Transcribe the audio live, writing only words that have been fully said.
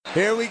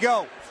Here we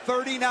go.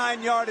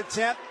 39-yard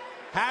attempt.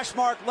 Hash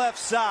mark left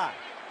side.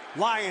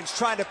 Lions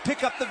trying to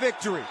pick up the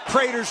victory.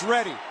 Prater's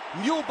ready.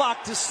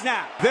 Muehlbach to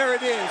snap. There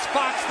it is.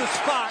 Fox the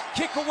spot.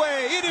 Kick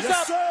away. It is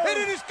up. Sir. And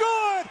it is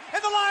good.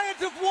 And the Lions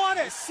have won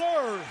it. Yes,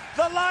 sir.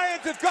 The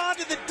Lions have gone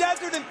to the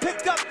desert and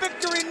picked up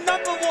victory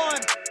number 1.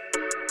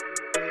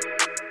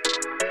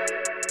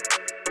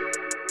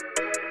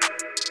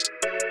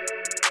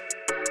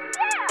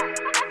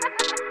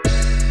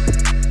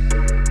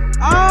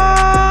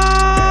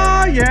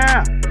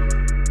 Yeah.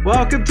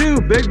 Welcome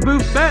to Big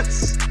Boof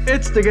Bets.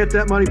 It's the Get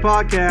That Money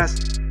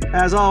podcast.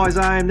 As always,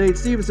 I am Nate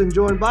Stevenson,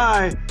 joined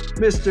by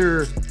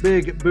Mr.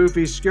 Big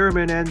Boofy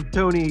Skirman and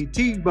Tony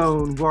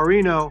T-Bone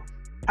Guarino.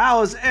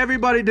 How is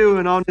everybody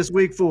doing on this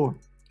week 4?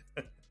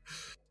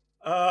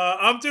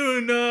 I'm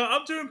doing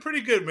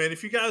pretty good, man.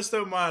 If you guys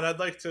don't mind, I'd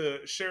like to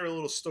share a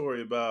little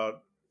story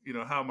about,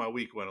 how my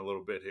week went a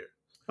little bit here.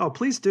 Oh,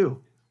 please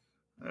do.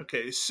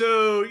 Okay,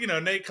 so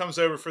Nate comes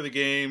over for the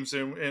games,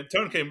 and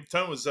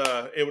Tone was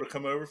able to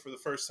come over for the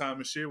first time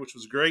this year, which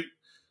was great.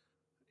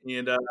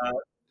 And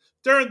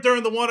during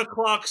the 1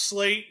 o'clock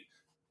slate,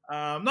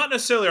 not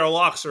necessarily our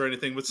locks or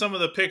anything, but some of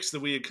the picks that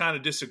we had kind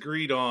of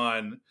disagreed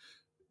on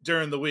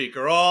during the week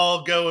are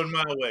all going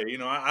my way.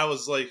 I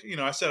was like,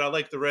 I said I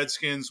like the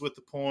Redskins with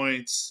the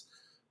points,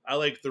 I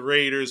like the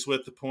Raiders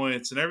with the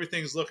points, and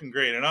everything's looking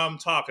great. And I'm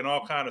talking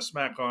all kind of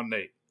smack on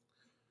Nate.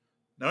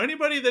 Now,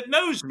 anybody that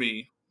knows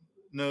me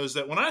knows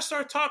that when I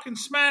start talking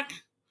smack,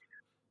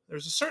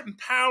 there's a certain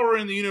power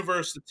in the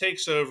universe that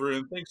takes over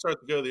and things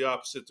start to go the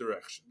opposite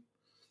direction.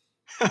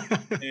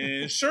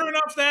 And sure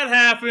enough, that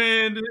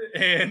happened,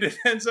 and it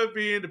ends up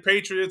being the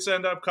Patriots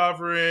end up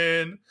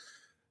covering,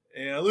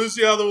 and I lose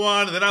the other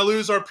one, and then I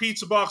lose our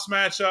pizza box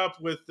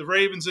matchup with the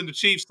Ravens and the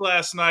Chiefs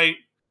last night.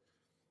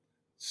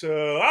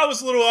 So I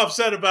was a little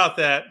upset about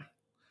that.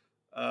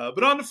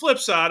 But on the flip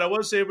side, I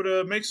was able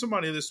to make some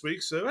money this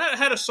week, so I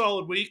had a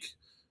solid week.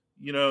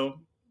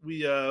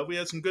 We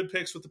had some good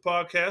picks with the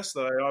podcast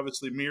that I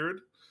obviously mirrored,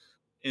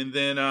 and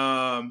then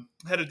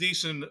had a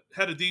decent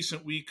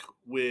week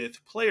with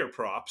player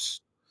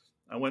props.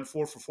 I went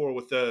 4 for 4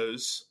 with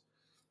those,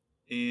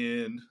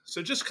 and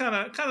so just kind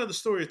of the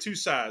story of two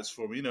sides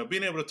for me.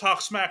 Being able to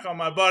talk smack on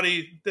my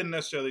buddy didn't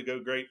necessarily go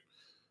great,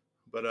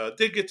 but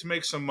did get to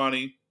make some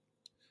money.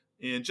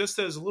 And just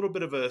as a little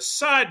bit of a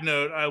side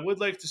note, I would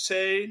like to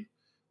say,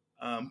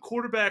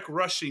 quarterback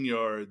rushing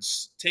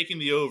yards, taking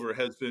the over,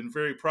 has been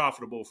very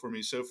profitable for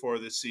me so far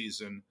this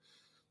season.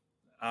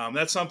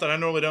 That's something I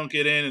normally don't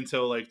get in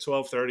until like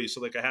 12:30,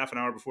 so like a half an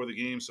hour before the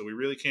game, so we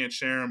really can't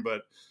share them,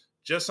 but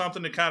just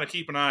something to kind of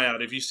keep an eye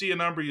out. If you see a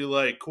number you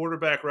like,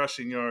 quarterback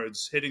rushing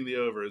yards, hitting the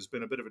over has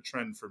been a bit of a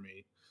trend for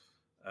me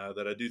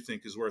that I do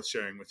think is worth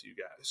sharing with you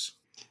guys.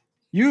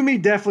 You and me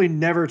definitely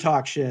never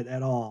talk shit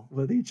at all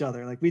with each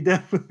other. Like we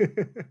definitely,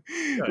 that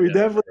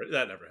never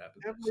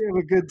happened. Definitely have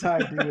a good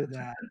time doing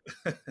that.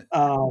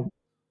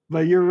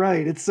 But you're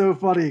right. It's so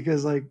funny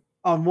because, like,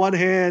 on one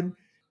hand,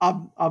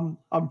 I'm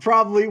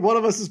probably one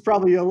of us is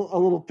probably a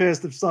little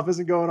pissed if stuff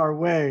isn't going our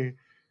way,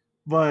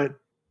 but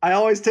I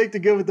always take the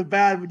good with the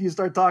bad when you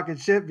start talking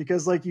shit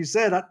because, like you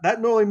said,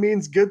 that normally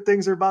means good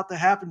things are about to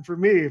happen for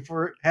me if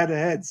we're head to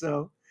head.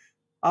 So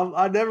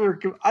I never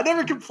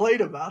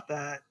complain about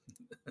that.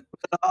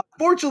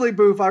 Fortunately,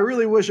 Boof, I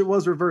really wish it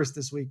was reversed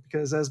this week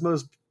because, as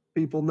most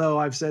people know,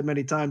 I've said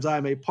many times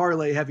I'm a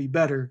parlay heavy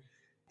bettor.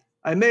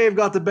 I may have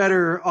got the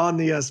better on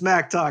the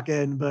smack talk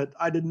end, but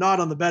I did not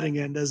on the betting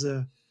end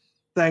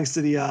thanks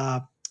to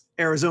the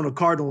Arizona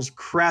Cardinals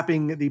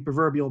crapping the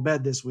proverbial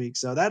bed this week.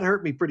 So that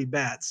hurt me pretty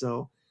bad.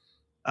 So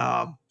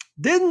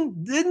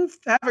didn't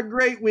have a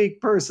great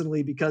week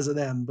personally because of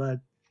them, but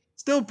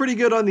still pretty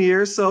good on the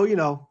year. So,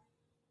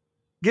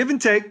 give and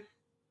take.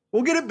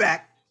 We'll get it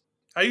back.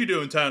 How you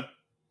doing, Tom?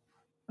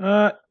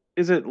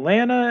 Is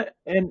Atlanta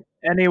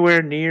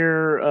anywhere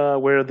near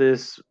where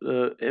this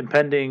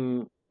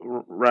impending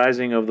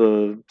rising of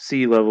the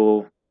sea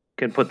level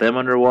can put them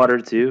underwater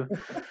too?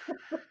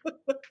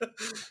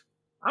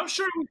 I'm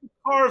sure we can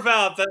carve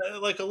out that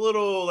like a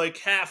little like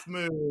half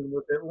moon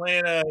with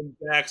Atlanta and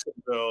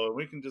Jacksonville, and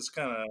we can just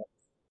kind of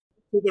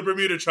do the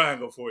Bermuda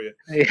Triangle for you.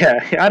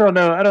 Yeah, I don't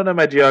know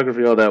my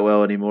geography all that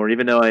well anymore,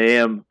 even though I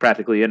am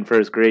practically in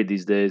first grade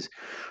these days.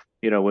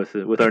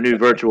 With our new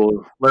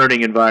virtual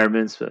learning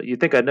environments, you'd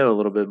think I know a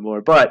little bit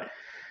more. But,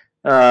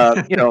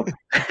 despite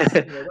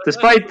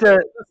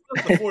that's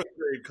the fourth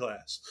grade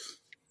class.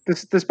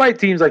 Despite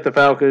teams like the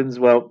Falcons,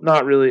 well,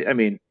 not really. I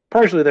mean,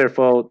 partially their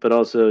fault, but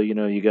also,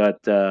 you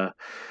got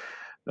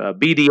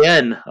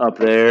BDN up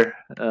there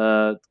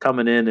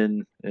coming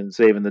in and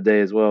saving the day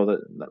as well.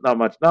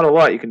 That not a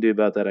lot you can do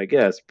about that, I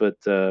guess. But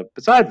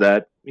besides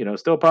that,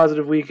 still a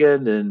positive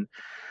weekend and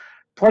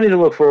plenty to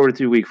look forward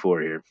to week 4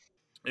 here.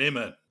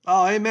 Amen.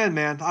 Oh, amen,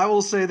 man. I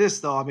will say this,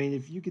 though. I mean,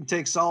 if you can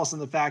take solace in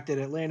the fact that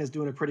Atlanta's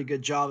doing a pretty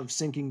good job of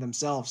sinking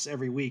themselves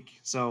every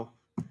week. So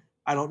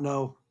I don't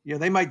know.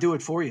 They might do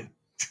it for you.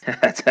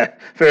 That's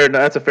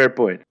a fair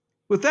point.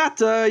 With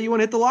that, you want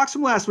to hit the locks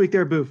from last week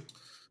there, Boof?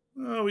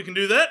 We can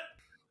do that.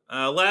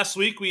 Last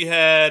week we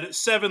had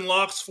 7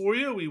 locks for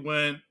you. We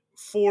went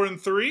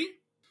 4-3,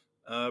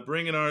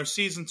 bringing our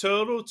season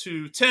total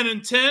to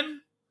 10-10.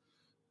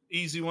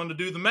 Easy one to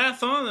do the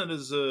math on. That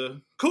is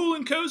a cool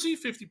and cozy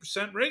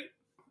 50% rate.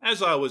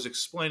 As I was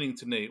explaining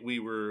to Nate, we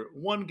were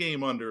one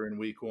game under in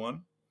week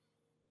 1,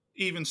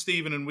 even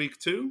Steven in week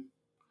 2,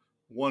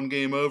 one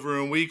game over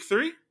in week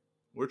 3.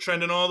 We're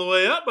trending all the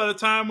way up. By the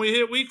time we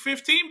hit week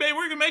 15, babe,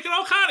 we're going to make it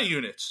all kind of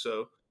units.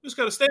 So just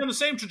got to stay on the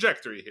same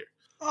trajectory here.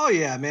 Oh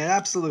yeah, man,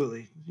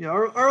 absolutely. You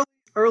know,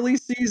 early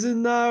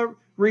season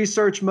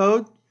research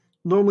mode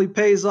normally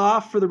pays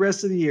off for the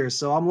rest of the year.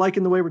 So I'm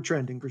liking the way we're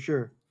trending for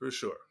sure. For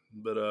sure.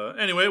 But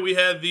anyway, we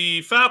had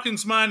the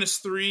Falcons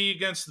 -3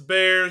 against the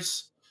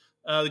Bears.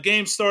 The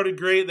game started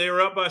great. They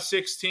were up by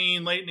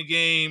 16 late in the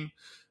game.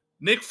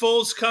 Nick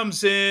Foles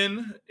comes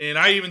in, and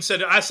I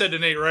said to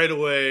Nate right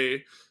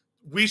away,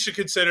 we should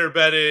consider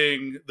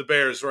betting the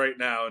Bears right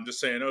now and just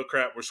saying, oh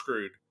crap, we're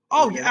screwed.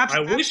 Oh yeah,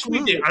 I wish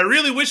we did. I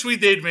really wish we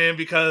did, man,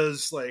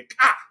 because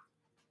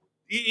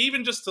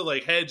even just to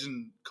like hedge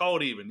and call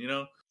it even, you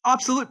know.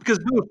 Absolutely, because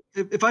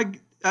if I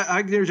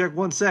can interject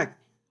 1 sec,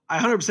 I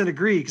 100%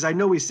 agree because I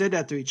know we said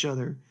that to each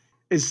other.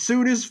 As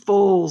soon as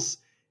Foles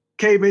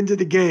came into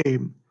the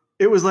game,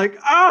 it was like,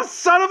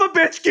 son of a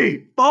bitch,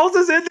 Foles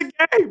is in the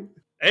game.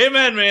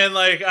 Amen, man.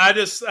 Like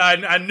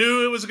I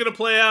knew it was going to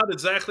play out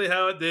exactly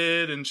how it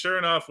did, and sure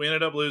enough, we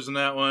ended up losing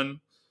that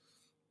one.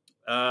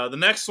 The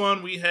next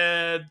one we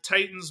had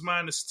Titans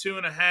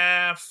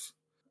 -2.5.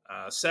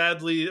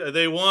 Sadly,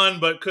 they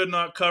won but could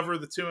not cover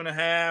the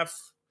 2.5.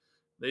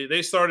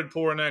 They started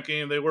poor in that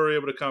game. They were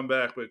able to come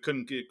back, but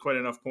couldn't get quite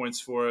enough points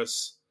for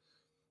us.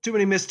 Too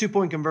many missed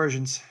 2-point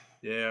conversions.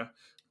 Yeah.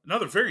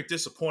 Another very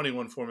disappointing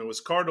one for me was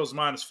Cardinals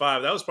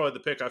 -5. That was probably the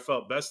pick I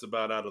felt best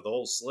about out of the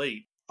whole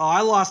slate. Oh, I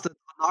lost a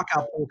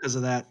knockout pool because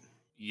of that.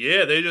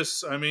 Yeah,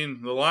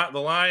 the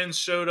Lions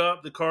showed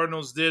up, the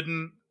Cardinals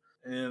didn't,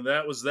 and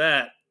that was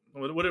that.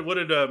 What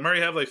did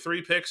Murray have, like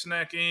 3 picks in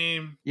that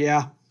game?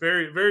 Yeah.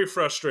 Very, very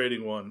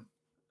frustrating one.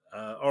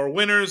 Our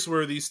winners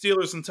were the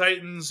Steelers and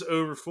Titans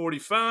over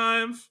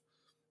 45.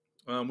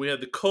 We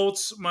had the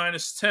Colts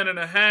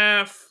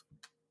 -10.5,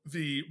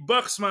 the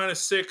Bucks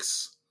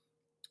 -6,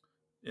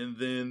 and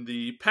then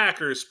the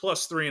Packers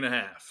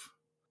 +3.5.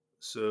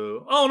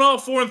 So all in all,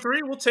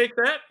 4-3. We'll take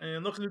that,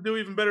 and looking to do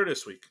even better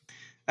this week.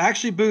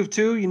 Actually, Booth,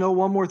 too, you know,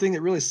 one more thing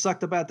that really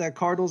sucked about that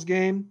Cardinals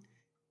game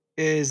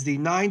is the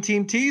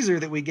 9-team teaser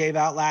that we gave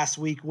out last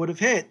week would have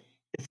hit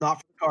if not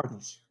for the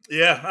Cardinals.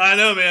 Yeah, I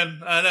know,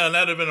 man. I know.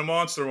 That'd have been a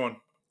monster one.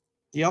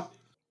 Yep.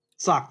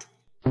 Sucked.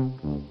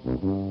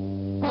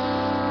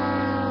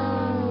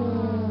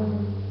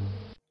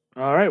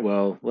 All right,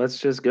 well, let's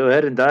just go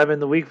ahead and dive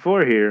into week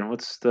 4 here.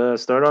 Let's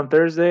start on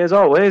Thursday, as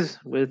always,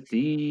 with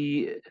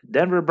the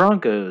Denver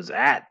Broncos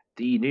at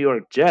the New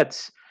York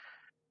Jets.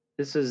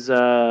 This is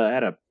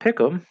at a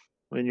pick'em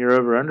when you're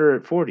over/under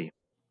at 40.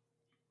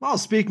 Well,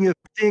 speaking of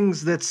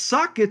things that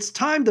suck, it's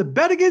time to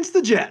bet against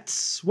the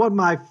Jets. What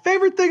my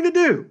favorite thing to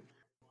do.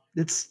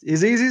 It's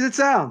as easy as it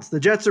sounds. The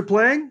Jets are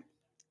playing.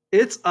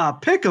 It's a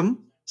pick'em,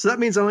 so that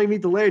means I don't even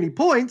need to lay any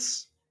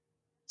points.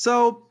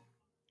 So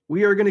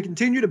we are going to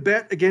continue to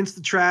bet against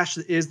the trash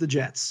that is the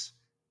Jets.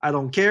 I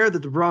don't care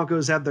that the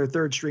Broncos have their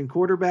third-string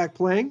quarterback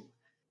playing.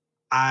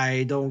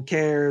 I don't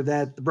care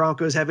that the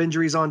Broncos have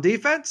injuries on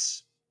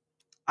defense.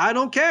 I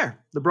don't care.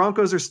 The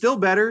Broncos are still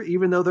better,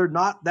 even though they're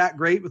not that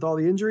great with all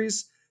the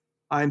injuries.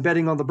 I'm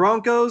betting on the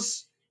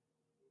Broncos,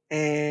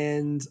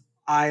 and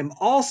I'm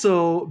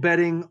also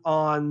betting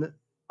on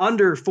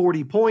under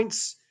 40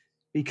 points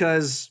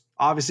because,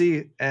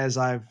 obviously, as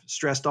I've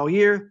stressed all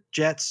year,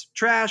 Jets,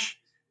 trash.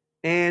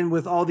 And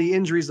with all the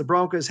injuries the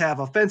Broncos have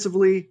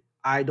offensively,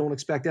 I don't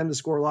expect them to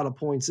score a lot of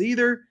points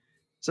either.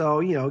 So,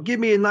 you know, give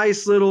me a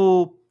nice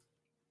little,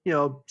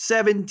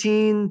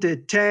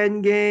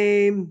 17-10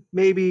 game.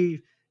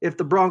 Maybe if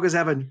the Broncos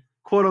have a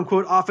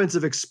quote-unquote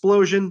offensive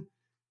explosion,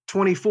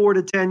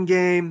 24-10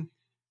 game.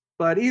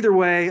 But either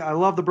way, I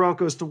love the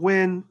Broncos to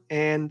win,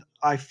 and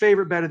my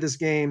favorite bet of this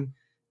game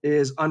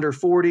is under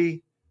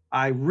 40.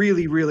 I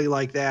really, really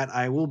like that.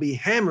 I will be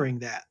hammering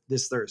that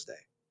this Thursday.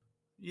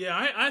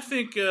 Yeah, I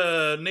think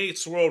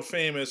Nate's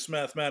world-famous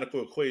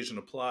mathematical equation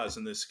applies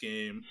in this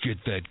game. Get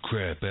that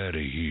crap out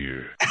of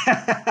here.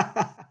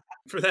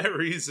 For that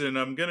reason,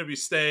 I'm going to be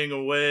staying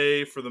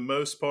away for the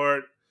most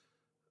part.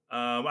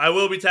 I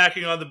will be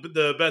tacking on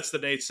the bets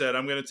that Nate said.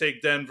 I'm going to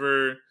take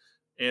Denver,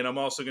 and I'm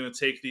also going to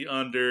take the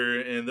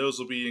under, and those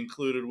will be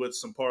included with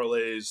some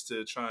parlays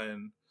to try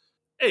and,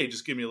 A,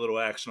 just give me a little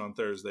action on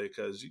Thursday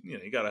because,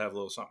 you got to have a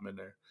little something in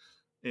there.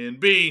 And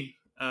B,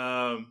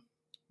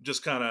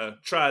 just kind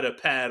of try to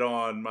pad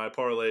on my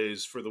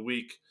parlays for the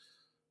week,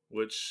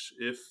 which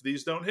if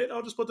these don't hit,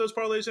 I'll just put those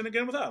parlays in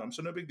again without them,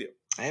 so no big deal.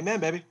 Amen,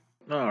 baby.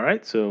 All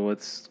right, so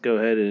let's go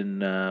ahead and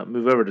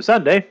move over to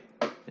Sunday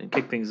and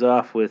kick things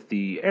off with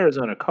the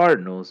Arizona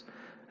Cardinals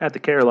at the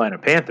Carolina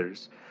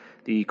Panthers.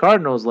 The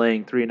Cardinals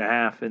laying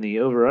 3.5 and the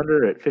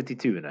over/under at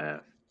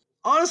 52.5.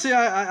 Honestly,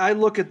 I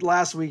look at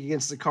last week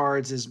against the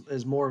Cards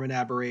as more of an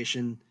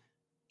aberration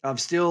of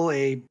still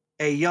a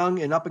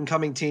young and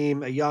up-and-coming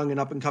team, a young and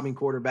up-and-coming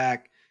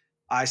quarterback.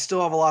 I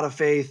still have a lot of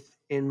faith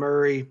in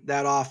Murray,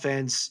 that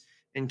offense,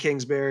 and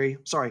Kingsbury.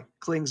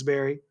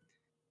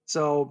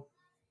 So,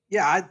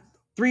 yeah,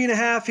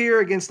 3.5 here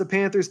against the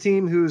Panthers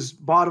team, who's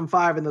bottom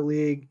 5 in the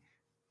league.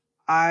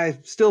 I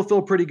still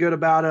feel pretty good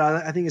about it.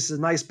 I think it's a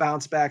nice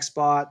bounce back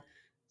spot,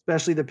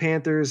 especially the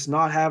Panthers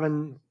not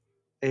having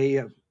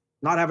a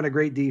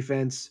great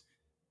defense.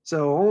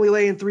 So only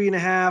laying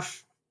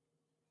 3.5.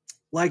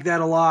 Like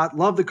that a lot.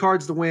 Love the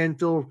Cards to win.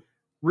 Feel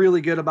really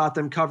good about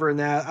them covering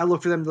that. I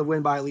look for them to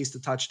win by at least a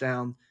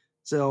touchdown.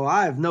 So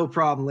I have no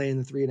problem laying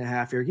the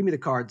 3.5 here. Give me the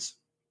Cards.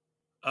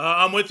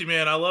 I'm with you,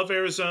 man. I love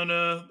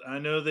Arizona. I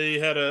know they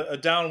had a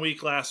down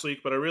week last week,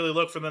 but I really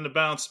look for them to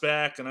bounce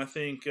back. And I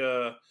think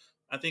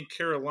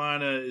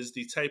Carolina is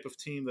the type of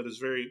team that is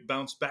very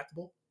bounce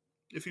backable,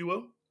 if you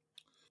will.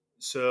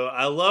 So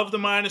I love the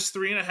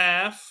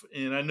 -3.5,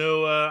 and I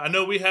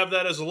know we have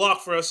that as a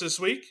lock for us this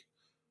week.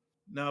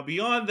 Now,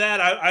 beyond that,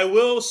 I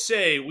will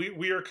say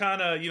we are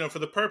kind of, for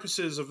the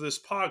purposes of this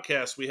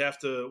podcast, we have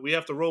to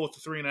roll with the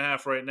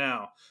 3.5 right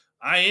now.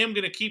 I am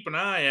going to keep an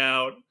eye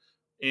out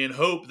and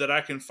hope that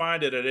I can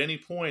find it at any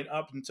point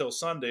up until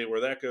Sunday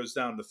where that goes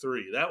down to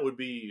 3. That would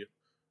be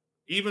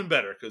even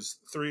better because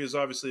 3 is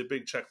obviously a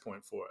big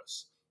checkpoint for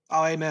us.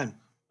 Oh, amen.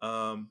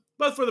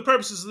 But for the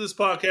purposes of this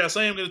podcast,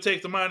 I am going to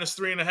take the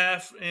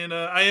 -3.5, and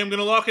I am going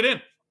to lock it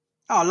in.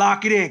 I'll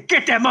lock it in.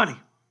 Get that money.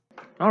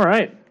 All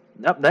right.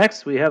 Up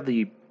next, we have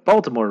the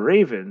Baltimore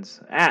Ravens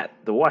at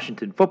the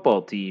Washington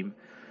football team.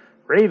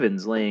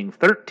 Ravens laying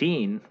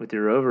 13 with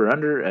your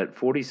over-under at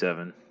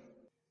 47.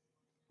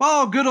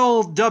 Well, good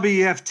old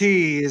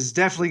WFT is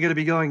definitely going to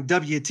be going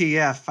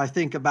WTF, I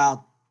think,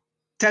 about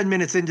 10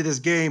 minutes into this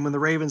game when the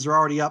Ravens are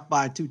already up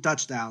by 2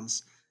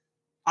 touchdowns.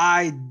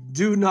 I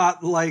do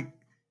not like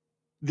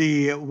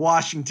the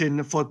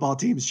Washington football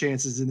team's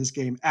chances in this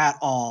game at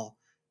all.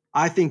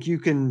 I think you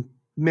can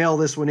mail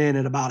this one in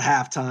at about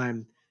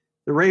halftime.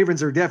 The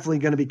Ravens are definitely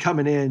going to be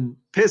coming in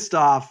pissed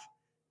off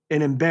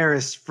and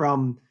embarrassed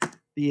from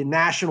the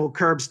national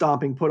curb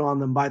stomping put on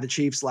them by the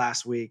Chiefs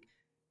last week.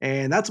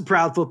 And that's a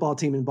proud football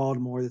team in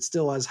Baltimore that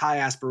still has high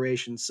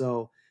aspirations.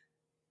 So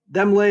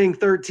them laying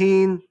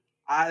 13,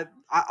 I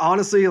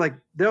honestly, I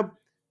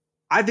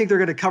think they're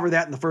going to cover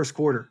that in the first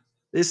quarter.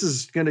 This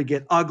is going to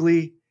get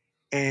ugly,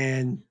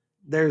 and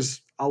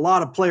there's a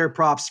lot of player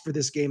props for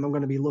this game I'm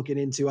going to be looking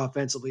into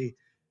offensively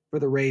for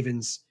the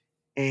Ravens.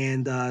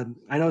 And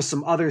I know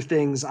some other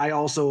things I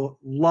also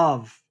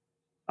love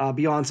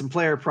beyond some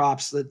player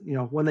props that,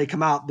 when they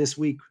come out this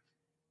week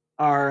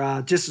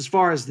are just as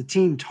far as the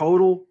team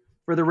total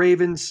for the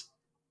Ravens.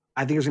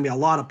 I think there's going to be a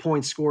lot of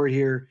points scored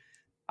here.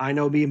 I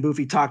know me and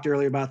Boofy talked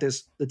earlier about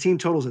this. The team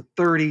total's at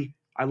 30.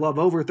 I love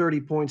over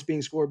 30 points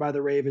being scored by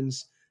the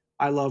Ravens.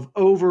 I love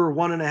over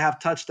 1.5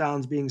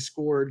 touchdowns being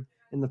scored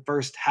in the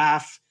first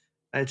half.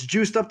 It's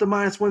juiced up to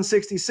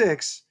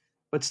 -166,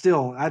 but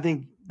still, I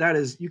think that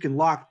is you can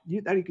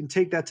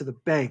take that to the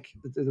bank.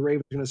 That the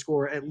Ravens are going to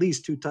score at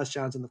least 2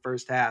 touchdowns in the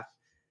first half.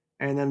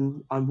 And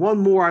then on one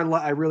more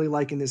I really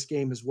like in this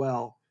game as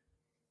well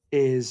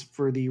is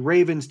for the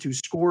Ravens to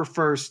score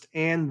first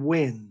and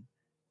win.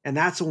 And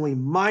that's only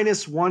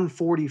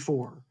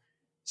 -144.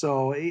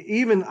 So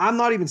even I'm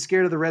not even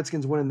scared of the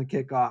Redskins winning the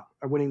kickoff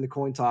or winning the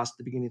coin toss at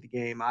the beginning of the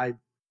game. I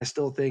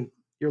still think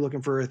you're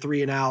looking for a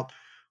 3 and out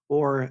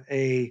or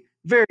a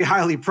very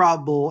highly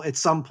probable at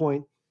some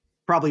point,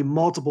 probably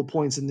multiple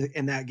points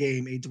in that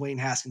game, a Dwayne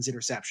Haskins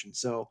interception.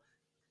 So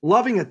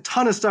loving a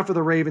ton of stuff for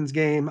the Ravens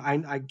game.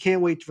 I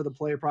can't wait for the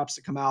player props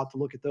to come out to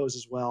look at those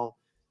as well.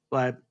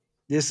 But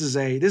this is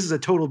a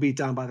total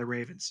beatdown by the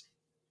Ravens.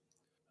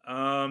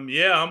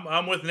 Yeah,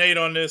 I'm with Nate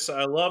on this.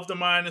 I love the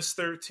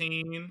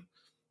 -13.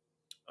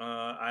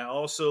 I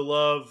also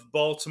love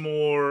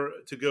Baltimore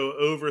to go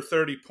over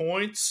 30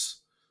 points.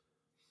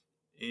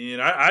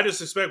 And I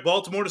just expect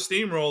Baltimore to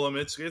steamroll them.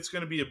 It's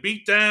going to be a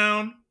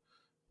beatdown.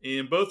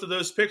 And both of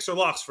those picks are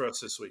locks for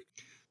us this week.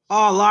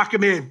 Oh, lock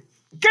them in.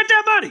 Get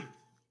that money.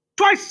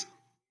 Twice.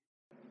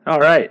 All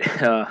right.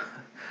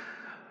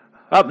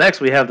 Up next,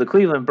 we have the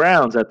Cleveland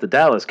Browns at the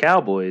Dallas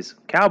Cowboys.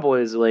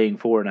 Cowboys laying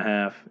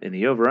 4.5 in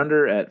the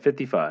over-under at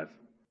 55.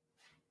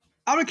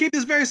 I'm going to keep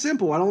this very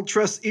simple. I don't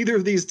trust either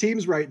of these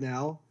teams right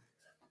now.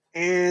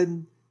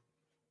 And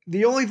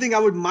the only thing I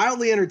would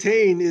mildly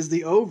entertain is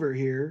the over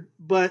here.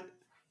 But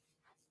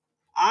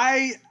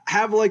I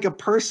have a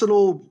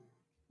personal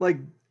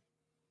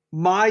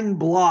mind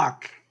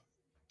block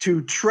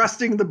to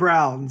trusting the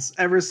Browns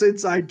ever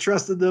since I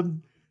trusted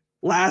them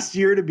last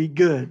year to be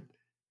good.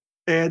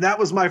 And that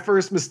was my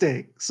first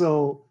mistake.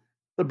 So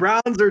the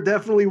Browns are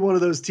definitely one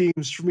of those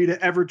teams for me to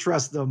ever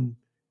trust them.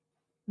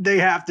 They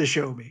have to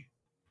show me.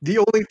 The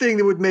only thing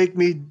that would make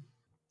me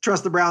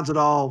trust the Browns at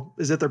all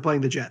is if they're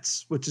playing the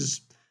Jets, which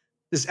is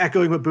just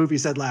echoing what Boofy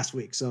said last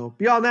week. So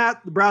beyond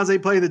that, the Browns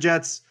ain't playing the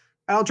Jets.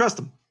 I don't trust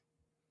them.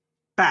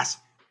 Pass.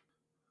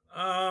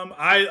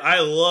 I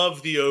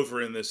love the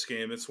over in this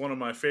game. It's one of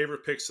my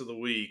favorite picks of the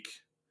week.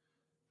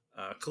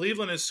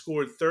 Cleveland has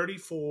scored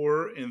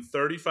 34 and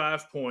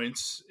 35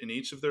 points in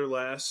each of their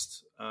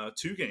last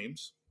 2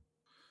 games.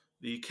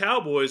 The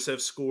Cowboys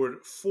have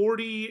scored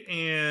 40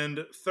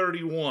 and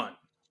 31.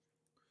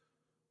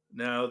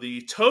 Now,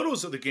 the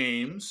totals of the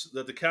games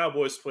that the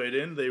Cowboys played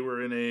in, they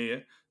were in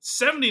a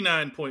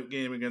 79-point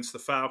game against the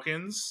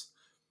Falcons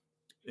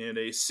and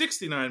a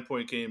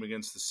 69-point game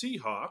against the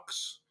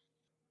Seahawks.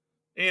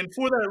 And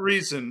for that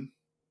reason,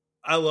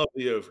 I love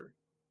the over.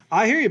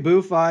 I hear you,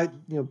 Boof.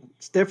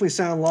 It's definitely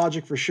sound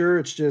logic for sure.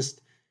 It's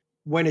just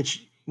when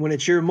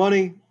it's your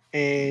money,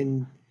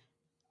 and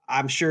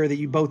I'm sure that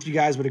you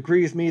guys would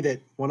agree with me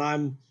that when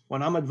I'm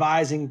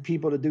advising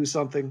people to do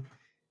something,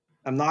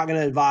 I'm not going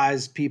to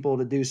advise people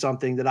to do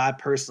something that I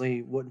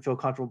personally wouldn't feel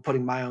comfortable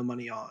putting my own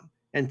money on.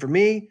 And for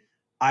me,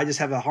 I just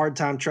have a hard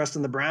time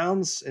trusting the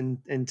Browns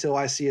until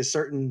I see a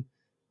certain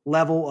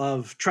level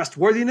of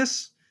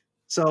trustworthiness.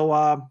 So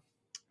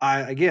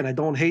I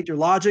don't hate your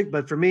logic,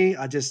 but for me,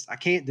 I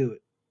can't do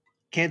it.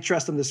 Can't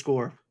trust them to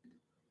score.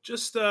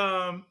 Just,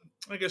 I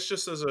guess,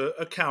 just as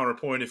a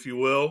counterpoint, if you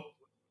will.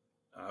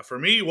 For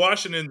me,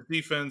 Washington's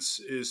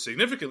defense is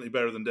significantly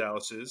better than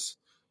Dallas's,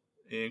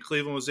 and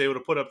Cleveland was able to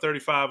put up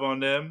 35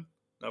 on them.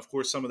 Now, of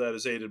course, some of that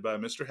is aided by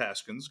Mr.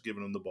 Haskins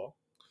giving them the ball.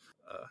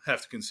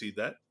 Have to concede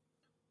that.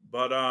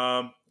 But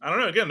I don't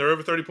know. Again, they're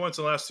over 30 points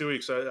in the last 2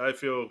 weeks. I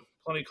feel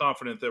plenty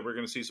confident that we're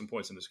going to see some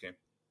points in this game.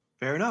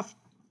 Fair enough.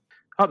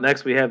 Up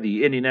next, we have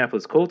the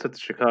Indianapolis Colts at the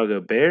Chicago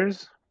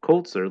Bears.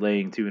 Colts are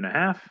laying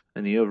 2.5,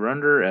 and the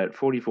over/under at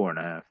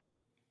 44.5.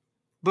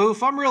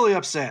 Boof, I'm really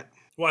upset.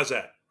 Why is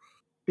that?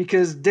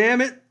 Because,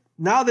 damn it,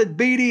 now that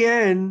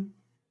BDN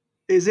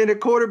is in a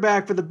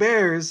quarterback for the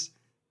Bears,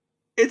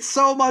 it's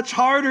so much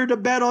harder to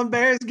bet on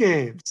Bears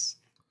games.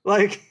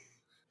 Like,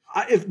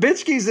 if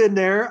Bichky's in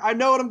there, I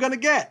know what I'm going to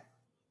get.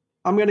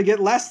 I'm going to get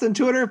less than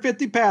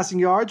 250 passing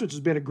yards, which has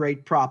been a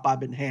great prop I've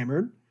been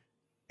hammered.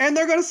 And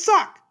they're going to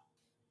suck.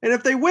 And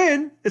if they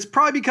win, it's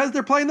probably because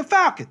they're playing the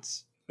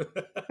Falcons.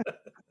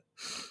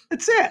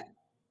 That's it.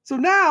 So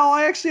now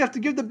I actually have to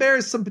give the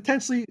Bears some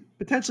potentially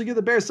give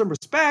the Bears some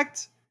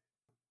respect.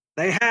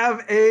 They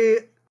have a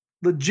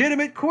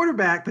legitimate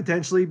quarterback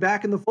potentially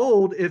back in the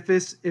fold if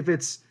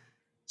it's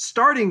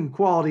starting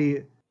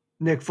quality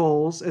Nick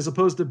Foles as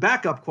opposed to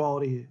backup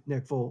quality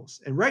Nick Foles.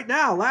 And right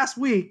now, last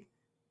week,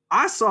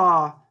 I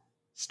saw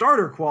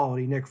starter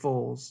quality Nick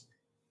Foles.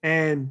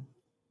 And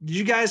did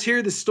you guys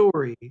hear the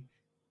story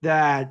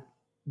that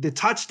the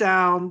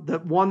touchdown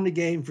that won the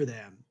game for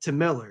them to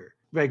Miller,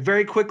 like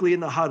very quickly in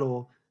the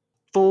huddle,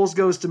 Foles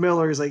goes to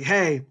Miller. He's like,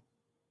 hey,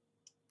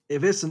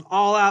 if it's an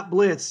all-out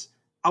blitz,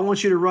 I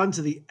want you to run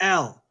to the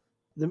L.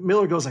 The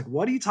Miller goes like,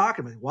 what are you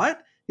talking about?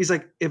 What? He's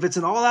like, if it's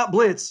an all-out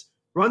blitz,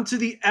 run to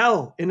the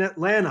L in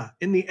Atlanta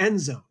in the end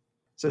zone.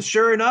 So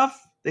sure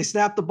enough, they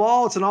snap the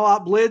ball. It's an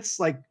all-out blitz.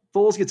 Like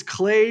Foles gets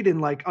clayed in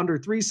like under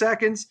 3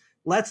 seconds,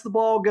 lets the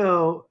ball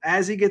go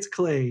as he gets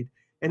clayed,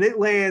 and it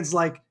lands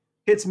like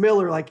hits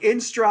Miller like in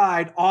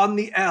stride on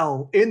the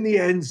L in the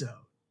end zone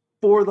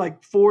for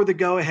the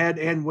go-ahead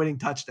and winning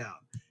touchdown.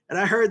 And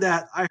I heard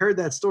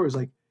that story. It's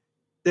like,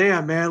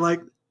 damn, man,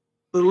 like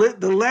the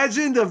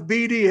legend of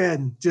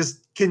BDN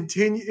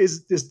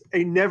is just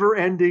a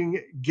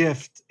never-ending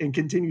gift and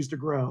continues to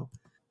grow.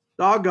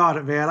 Doggone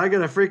it, man. I got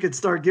to freaking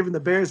start giving the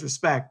Bears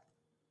respect.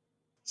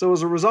 So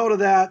as a result of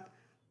that,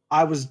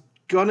 I was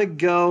going to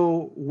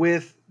go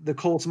with the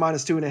Colts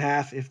minus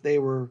 2.5 if they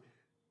were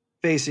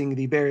facing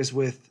the Bears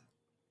with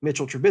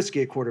Mitchell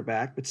Trubisky at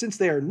quarterback. But since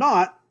they are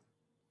not,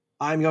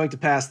 I'm going to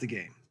pass the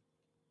game.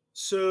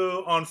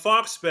 So on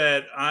Fox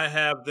Bet, I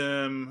have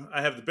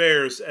the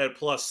Bears at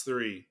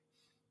 +3.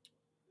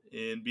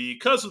 And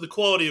because of the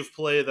quality of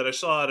play that I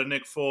saw out of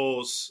Nick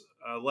Foles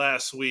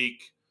last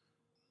week,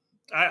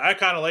 I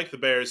kind of like the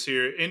Bears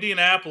here.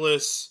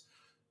 Indianapolis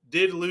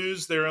did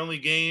lose their only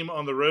game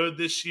on the road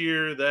this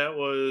year. That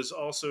was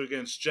also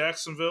against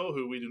Jacksonville,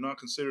 who we do not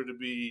consider to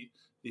be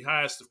the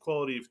highest of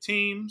quality of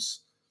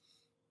teams.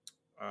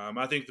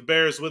 I think the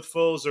Bears with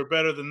Foles are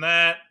better than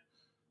that.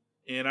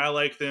 And I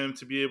like them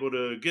to be able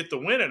to get the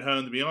win at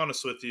home, to be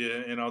honest with you.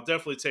 And I'll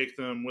definitely take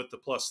them with the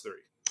 +3.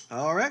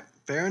 All right,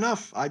 fair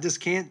enough. I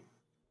can't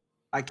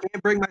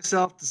bring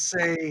myself to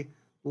say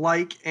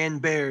like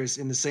and Bears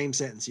in the same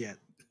sentence yet.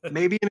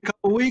 Maybe in a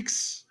couple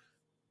weeks,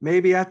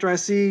 maybe after I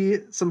see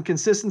some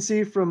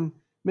consistency from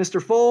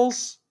Mr.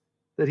 Foles,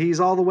 that he's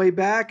all the way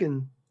back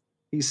and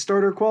he's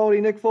starter quality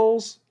Nick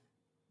Foles.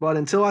 But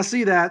until I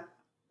see that,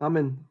 I'm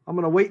going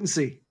to wait and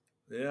see.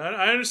 Yeah,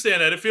 I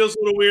understand that. It feels a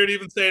little weird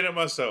even saying it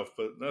myself,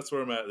 but that's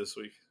where I'm at this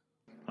week.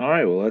 All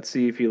right, well, let's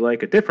see if you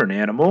like a different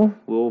animal.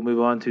 We'll move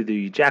on to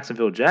the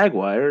Jacksonville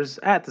Jaguars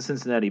at the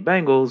Cincinnati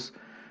Bengals.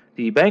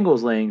 The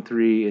Bengals laying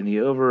 3 in the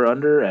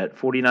over/under at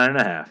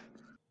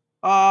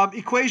 49.5.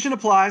 Equation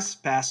applies.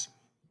 Pass.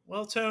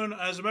 Well, Tone,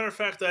 as a matter of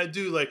fact, I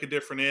do like a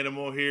different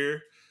animal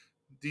here.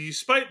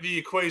 Despite the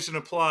equation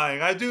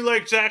applying, I do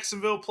like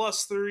Jacksonville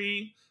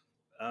 +3.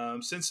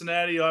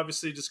 Cincinnati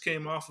obviously just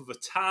came off of a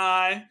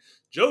tie.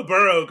 Joe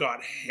Burrow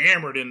got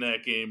hammered in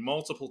that game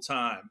multiple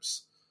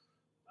times.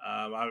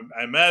 I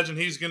imagine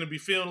he's going to be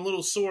feeling a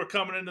little sore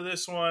coming into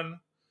this one.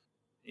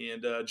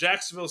 And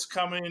Jacksonville's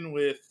coming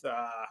with,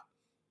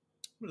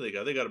 what do they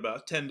got? They got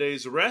about 10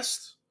 days of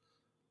rest.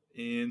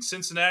 And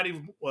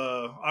Cincinnati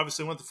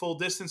obviously went the full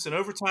distance in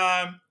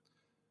overtime.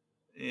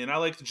 And I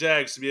like the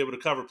Jags to be able to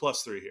cover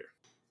 +3 here.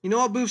 You know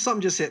what, Booth?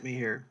 Something just hit me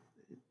here.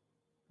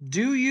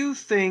 Do you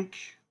think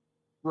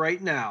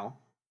right now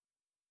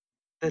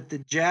that the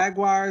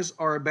Jaguars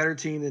are a better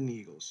team than the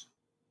Eagles?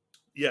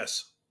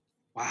 Yes.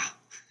 Wow.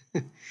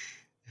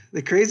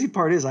 The crazy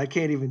part is I'd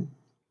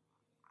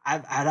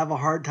have a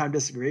hard time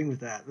disagreeing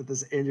with that, with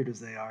as injured as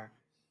they are.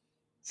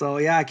 So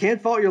yeah, I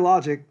can't fault your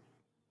logic.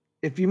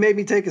 If you made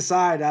me take a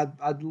side,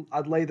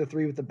 I'd lay the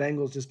 3 with the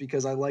Bengals just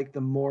because I like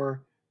them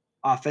more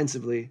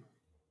offensively.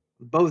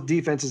 Both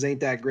defenses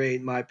ain't that great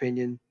in my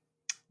opinion,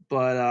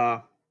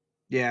 but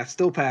yeah,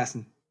 still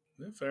passing.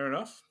 Yeah, fair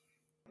enough.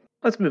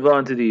 Let's move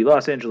on to the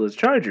Los Angeles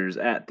Chargers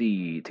at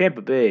the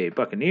Tampa Bay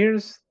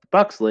Buccaneers. The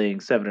Bucks laying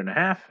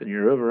 7.5, and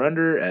you're over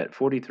under at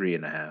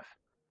 43.5.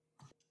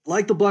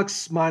 Like the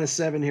Bucks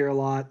 -7 here a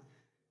lot.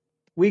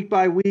 Week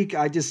by week,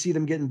 I just see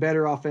them getting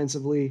better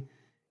offensively.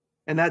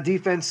 And that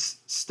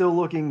defense still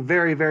looking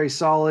very, very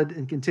solid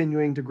and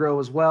continuing to grow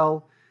as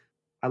well.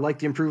 I like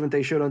the improvement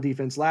they showed on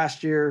defense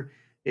last year.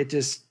 It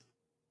just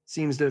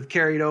seems to have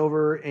carried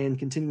over and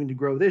continuing to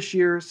grow this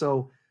year.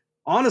 So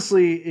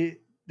honestly,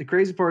 the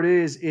crazy part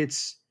is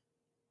it's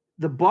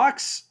the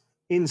Bucks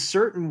in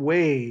certain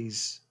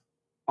ways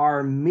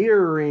are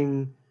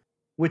mirroring,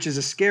 which is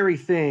a scary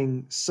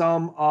thing,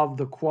 some of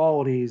the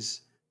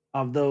qualities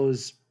of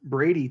those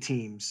Brady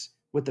teams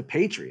with the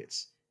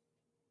Patriots.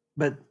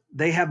 But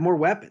they have more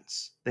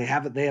weapons. They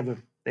have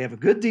a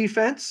good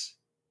defense.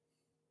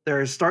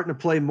 They're starting to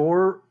play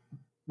more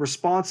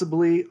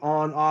responsibly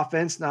on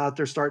offense now that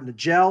they're starting to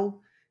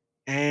gel,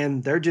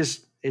 and they're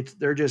just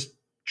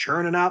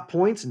churning out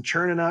points and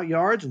churning out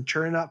yards and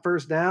churning out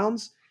first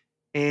downs.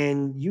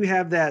 And you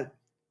have that.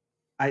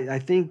 I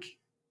think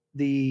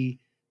the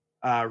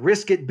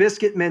risk it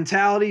biscuit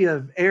mentality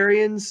of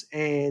Arians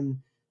and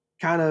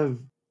kind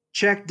of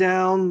check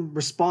down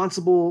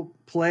responsible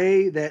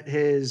play that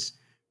has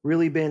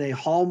really been a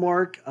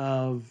hallmark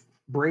of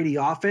Brady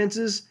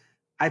offenses.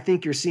 I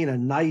think you're seeing a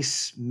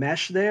nice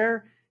mesh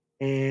there.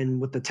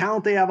 And with the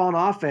talent they have on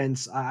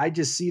offense, I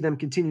just see them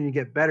continuing to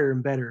get better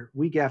and better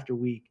week after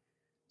week.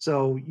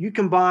 So you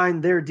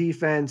combine their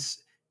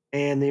defense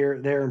and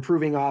their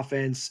improving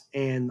offense,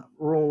 and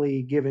we're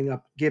only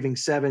giving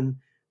 7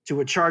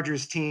 to a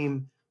Chargers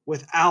team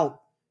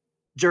without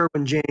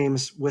Derwin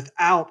James,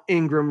 without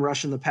Ingram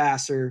rushing the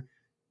passer,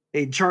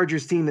 a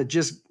Chargers team that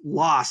just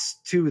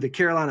lost to the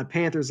Carolina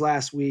Panthers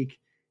last week,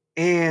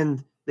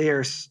 and they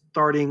are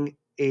starting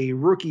a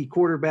rookie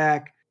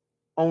quarterback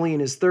only in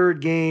his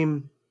 3rd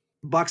game.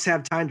 Bucks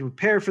have time to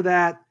prepare for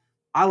that.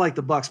 I like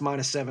the Bucks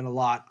 -7 a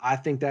lot. I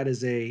think that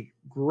is a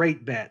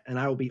great bet, and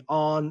I will be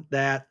on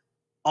that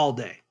all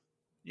day.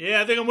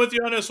 Yeah, I think I'm with you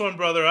on this one,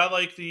 brother. I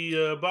like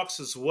the Bucks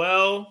as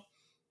well.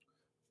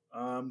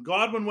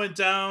 Godwin went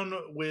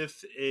down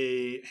with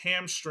a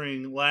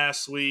hamstring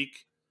last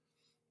week.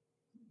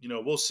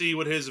 We'll see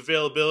what his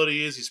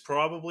availability is. He's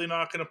probably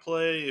not going to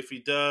play. If he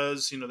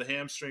does, the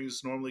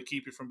hamstrings normally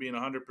keep you from being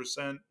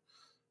 100%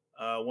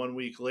 1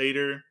 week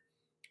later.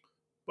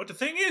 But the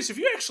thing is, if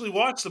you actually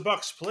watch the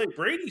Bucks play,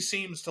 Brady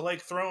seems to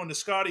like throwing to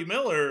Scotty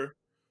Miller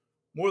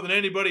more than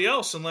anybody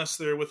else, unless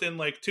they're within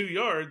like 2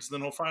 yards.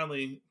 Then he'll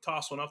finally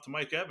toss one up to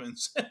Mike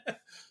Evans.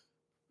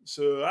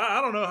 So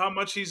I don't know how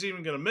much he's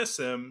even going to miss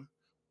him.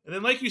 And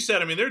then, like you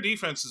said, their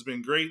defense has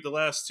been great the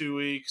last 2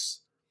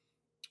 weeks.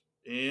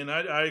 And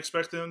I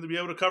expect them to be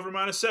able to cover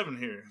 -7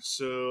 here.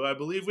 So I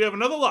believe we have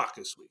another lock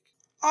this week.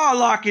 I'll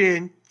lock it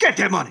in. Get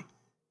that money.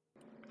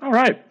 All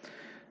right.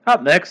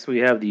 Up next, we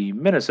have the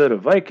Minnesota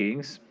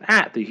Vikings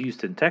at the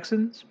Houston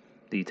Texans.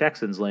 The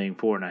Texans laying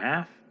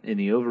 4.5, and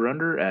the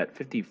over/under at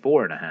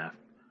 54.5.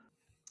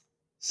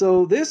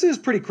 So this is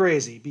pretty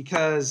crazy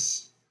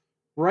because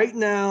right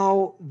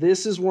now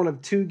this is one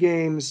of 2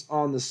 games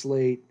on the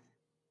slate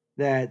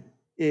that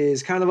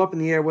is kind of up in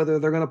the air whether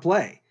they're going to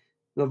play.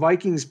 The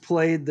Vikings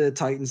played the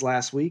Titans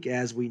last week,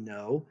 as we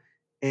know,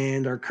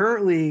 and are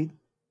currently,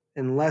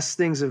 unless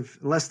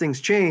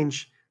things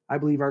change, I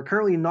believe are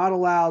currently not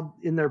allowed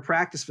in their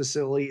practice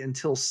facility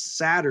until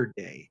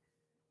Saturday,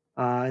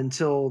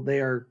 until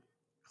they are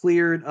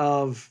cleared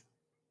of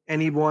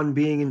anyone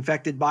being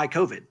infected by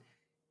COVID.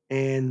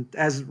 And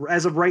as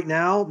of right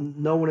now,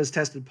 no one has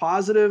tested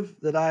positive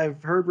that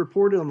I've heard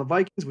reported on the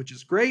Vikings, which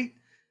is great.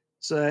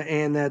 So,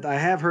 and that I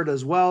have heard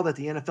as well that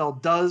the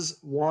NFL does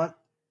want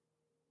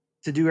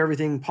to do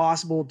everything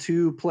possible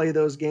to play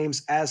those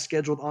games as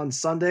scheduled on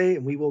Sunday,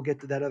 and we will get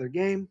to that other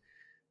game.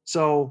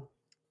 So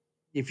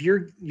if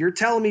you're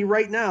telling me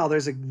right now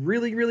there's a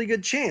really, really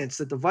good chance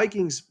that the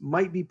Vikings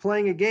might be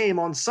playing a game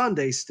on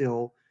Sunday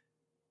still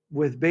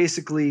with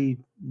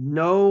basically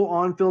no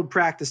on-field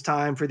practice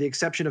time for the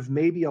exception of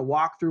maybe a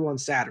walkthrough on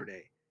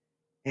Saturday.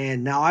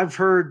 And now I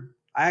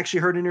actually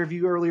heard an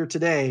interview earlier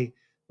today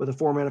with a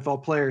former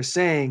NFL player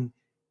saying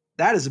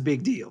that is a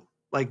big deal.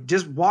 Like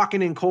just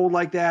walking in cold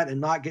like that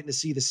and not getting to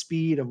see the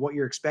speed of what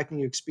you're expecting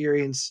to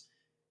experience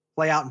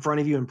play out in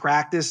front of you in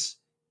practice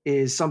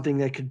is something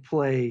that could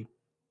play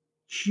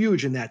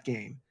huge in that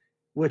game.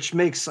 which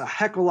makes a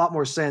heck of a lot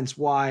more sense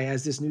why,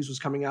 as this news was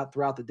coming out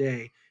throughout the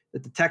day,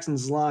 that the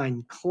Texans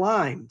line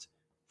climbed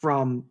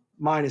from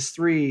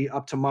 -3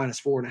 up to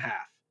 -4.5.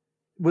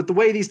 With the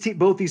way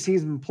both these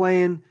teams have been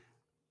playing,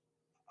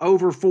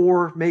 over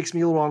 4 makes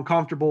me a little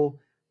uncomfortable.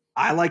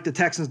 I like the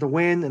Texans to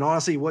win, and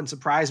honestly, it wouldn't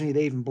surprise me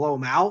they even blow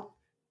them out,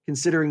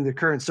 considering the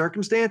current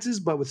circumstances.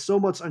 But with so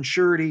much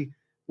uncertainty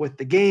with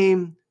the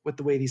game, with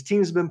the way these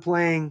teams have been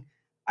playing,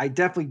 I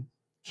definitely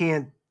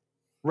can't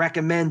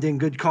recommend in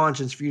good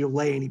conscience for you to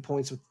lay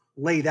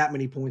that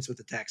many points with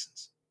the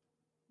Texans.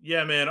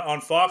 Yeah, man. On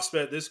Fox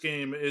Bet, this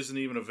game isn't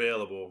even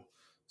available,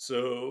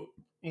 so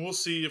we'll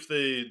see if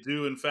they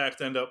do in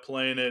fact end up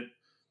playing it.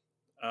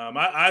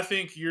 I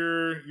think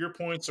your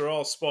points are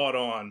all spot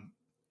on,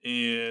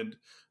 and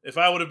if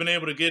I would have been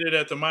able to get it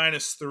at the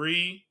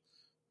 -3,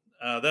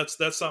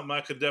 that's something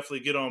I could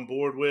definitely get on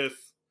board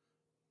with.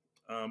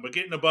 But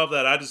getting above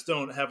that, I just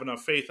don't have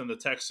enough faith in the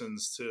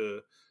Texans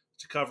to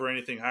cover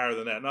anything higher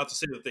than that. Not to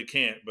say that they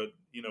can't, but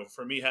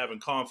for me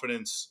having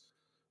confidence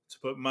to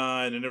put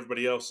mine and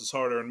everybody else's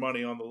hard-earned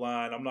money on the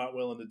line, I'm not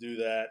willing to do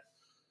that.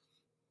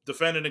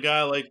 Defending a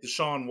guy like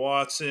Deshaun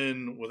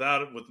Watson with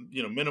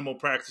minimal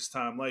practice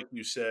time, like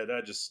you said,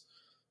 I just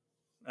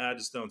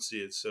don't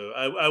see it. So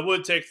I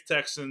would take the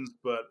Texans,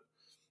 but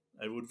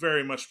I would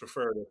very much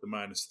prefer it at the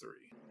 -3.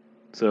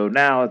 So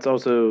now it's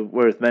also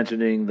worth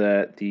mentioning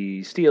that the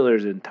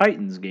Steelers and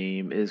Titans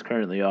game is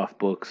currently off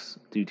books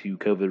due to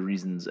COVID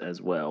reasons as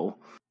well.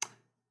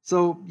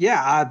 So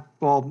yeah,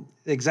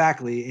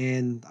 exactly.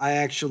 And I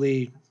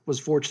actually was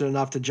fortunate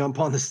enough to jump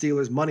on the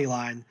Steelers money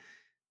line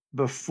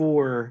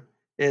before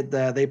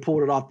they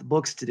pulled it off the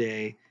books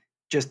today,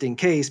 just in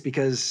case,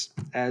 because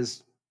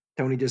as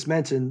Tony just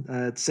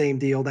mentioned, same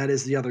deal. That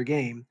is the other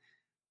game.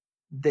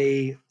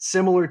 They,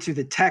 similar to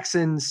the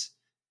Texans,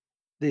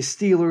 the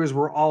Steelers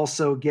were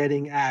also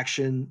getting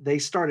action. They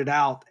started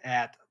out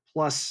at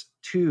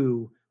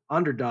 +2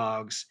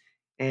 underdogs,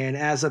 and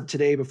as of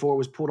today, before it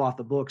was pulled off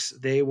the books,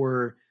 they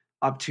were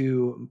up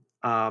to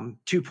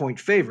 2-point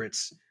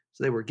favorites.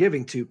 So they were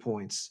giving 2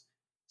 points.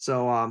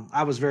 So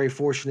I was very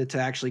fortunate to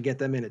actually get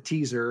them in a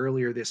teaser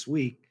earlier this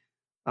week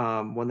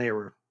when they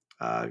were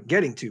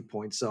getting 2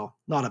 points. So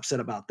not upset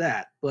about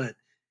that. But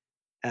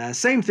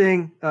same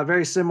thing,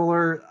 very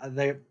similar.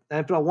 The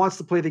NFL wants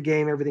to play the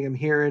game. Everything I'm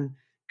hearing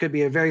could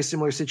be a very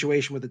similar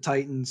situation with the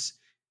Titans.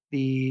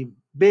 The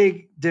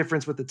big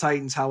difference with the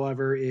Titans,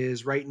 however,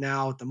 is right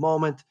now at the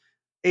moment,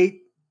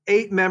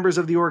 eight members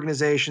of the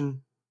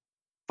organization,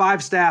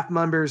 5 staff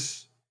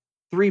members,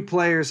 3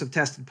 players have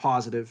tested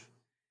positive.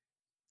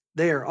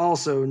 They are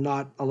also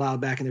not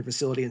allowed back in their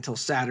facility until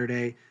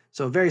Saturday.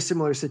 So a very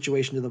similar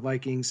situation to the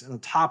Vikings. And on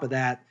top of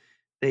that,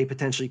 they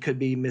potentially could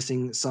be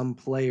missing some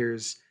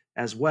players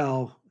as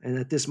well. And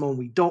at this moment,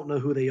 we don't know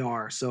who they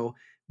are. So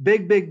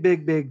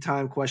big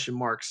time question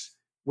marks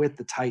with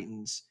the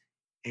Titans.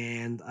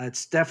 And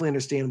it's definitely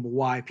understandable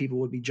why people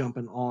would be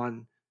jumping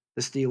on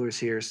the Steelers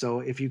here. So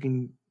if you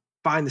can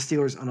find the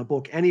Steelers on a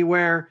book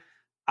anywhere,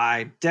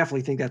 I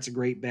definitely think that's a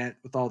great bet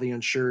with all the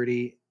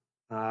uncertainty,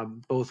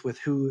 both with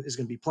who is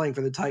going to be playing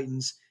for the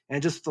Titans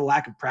and just the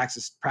lack of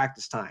practice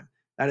time.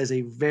 That is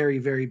a very,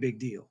 very big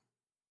deal.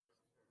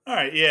 All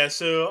right, yeah.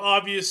 So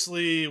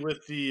obviously,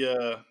 with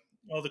the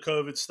all the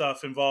COVID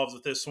stuff involved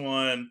with this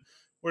one,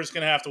 we're just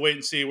gonna have to wait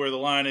and see where the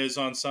line is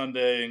on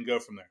Sunday and go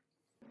from there.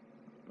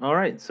 All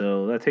right,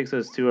 so that takes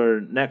us to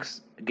our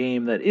next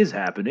game that is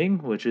happening,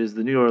 which is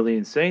the New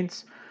Orleans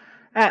Saints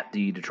at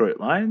the Detroit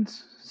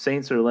Lions.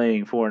 Saints are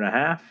laying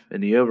 4.5,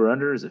 and the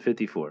over/under is at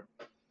 54.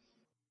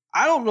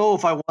 I don't know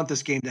if I want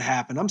this game to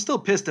happen. I'm still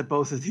pissed at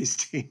both of these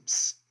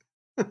teams.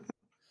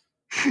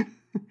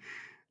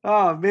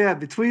 Oh man,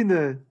 between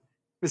the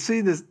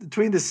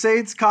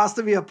Saints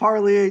costing me a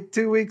parlay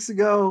 2 weeks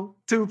ago,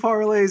 2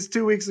 parlays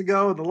 2 weeks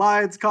ago, and the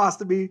Lions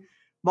costing me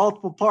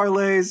multiple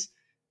parlays,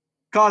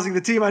 causing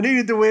the team I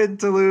needed to win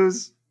to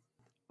lose.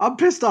 I'm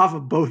pissed off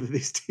at both of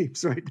these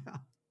teams right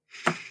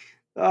now.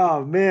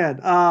 Oh man.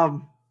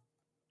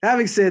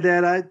 Having said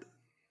that,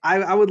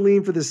 I would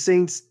lean for the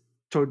Saints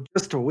to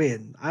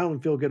win. I don't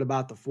feel good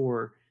about the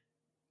 4.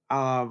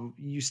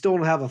 You still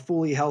don't have a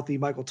fully healthy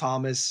Michael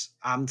Thomas.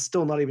 I'm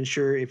still not even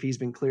sure if he's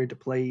been cleared to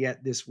play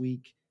yet this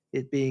week,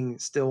 it being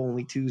still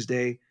only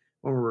Tuesday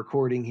when we're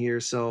recording here.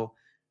 So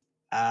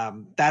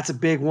that's a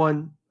big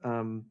one.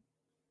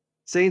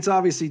 Saints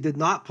obviously did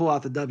not pull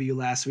out the W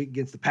last week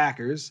against the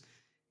Packers.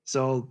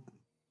 So,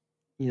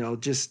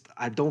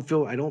 I don't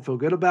feel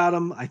good about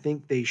them. I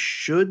think they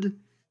should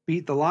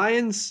beat the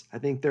Lions. I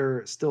think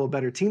they're still a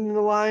better team than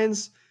the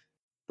Lions.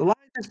 The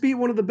Lions just beat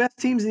one of the best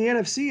teams in the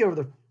NFC over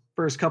the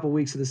first couple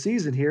weeks of the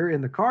season here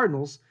in the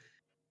Cardinals.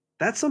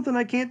 That's something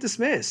I can't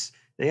dismiss.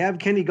 They have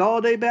Kenny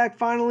Golladay back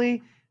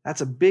finally.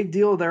 That's a big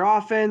deal of their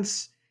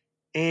offense.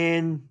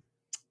 And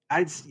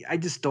I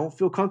just don't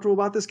feel comfortable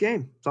about this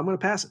game. So I'm going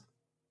to pass it.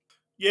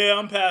 Yeah,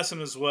 I'm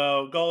passing as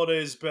well.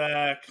 Galladay's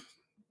back.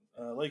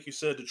 Like you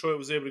said, Detroit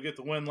was able to get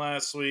the win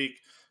last week.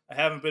 I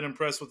haven't been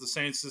impressed with the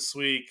Saints this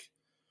week.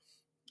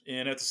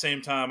 And at the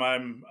same time,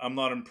 I'm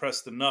not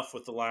impressed enough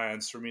with the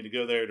Lions for me to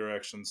go their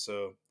direction.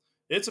 So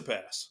It's a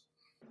pass.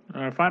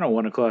 Our final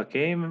 1 o'clock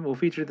game will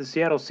feature the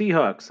Seattle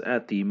Seahawks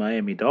at the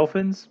Miami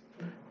Dolphins.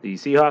 The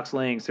Seahawks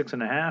laying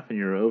 6.5, and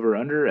you're over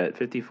under at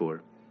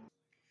 54.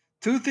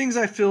 Two things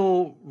I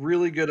feel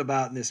really good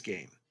about in this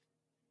game: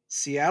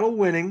 Seattle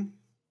winning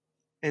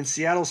and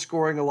Seattle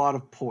scoring a lot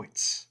of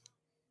points.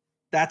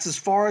 That's as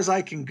far as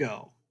I can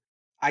go.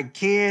 I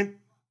can't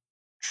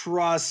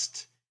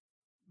trust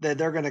that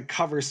they're going to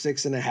cover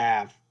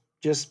 6.5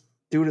 just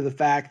due to the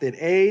fact that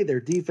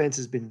their defense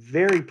has been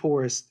very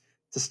porous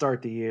to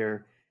start the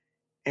year,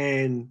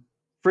 and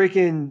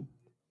freaking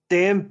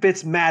damn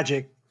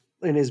Fitzmagic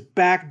and his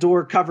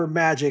backdoor cover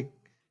magic,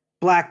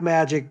 black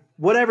magic,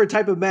 whatever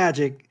type of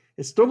magic.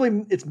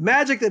 It's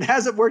magic that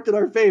hasn't worked in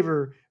our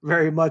favor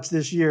very much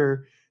this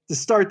year to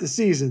start the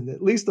season,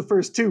 at least the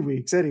first 2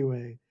 weeks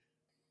anyway.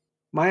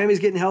 Miami's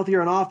getting healthier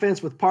on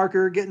offense with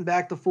Parker getting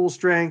back to full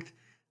strength.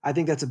 I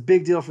think that's a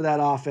big deal for that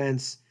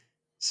offense.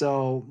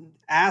 So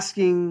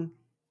asking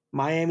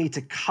Miami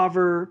to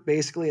cover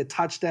basically a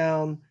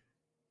touchdown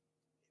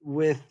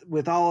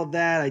with all of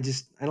that, I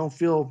don't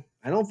feel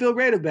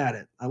great about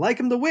it. I like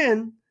them to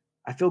win.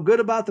 I feel good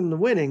about them to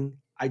winning.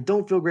 I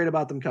don't feel great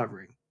about them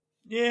covering.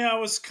 Yeah, I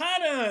was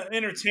kind of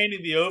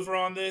entertaining the over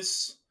on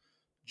this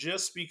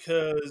just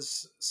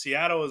because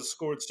Seattle has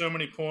scored so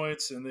many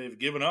points and they've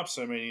given up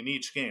so many in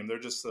each game. They're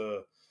just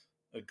a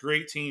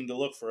great team to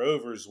look for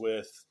overs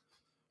with.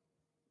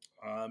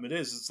 It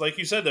is. It's like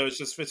you said, though. It's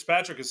just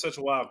Fitzpatrick is such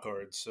a wild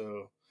card.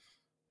 So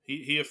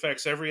he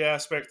affects every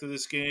aspect of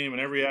this game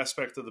and every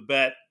aspect of the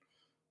bet.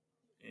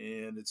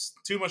 And it's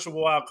too much of a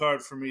wild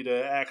card for me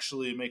to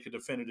actually make a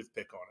definitive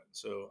pick on it.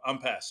 So I'm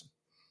passing.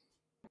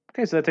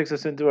 Okay, so that takes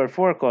us into our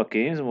 4 o'clock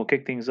games, and we'll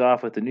kick things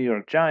off with the New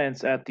York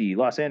Giants at the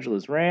Los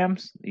Angeles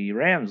Rams. The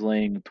Rams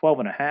laying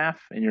 12.5,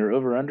 and you're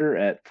over under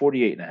at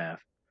 48.5.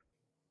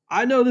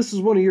 I know this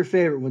is one of your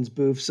favorite ones,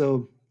 Boof,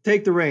 so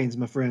take the reins,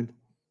 my friend.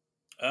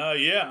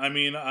 Yeah, I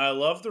mean, I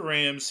love the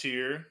Rams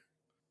here.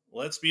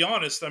 Let's be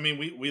honest. I mean,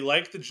 we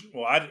like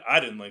I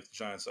didn't like the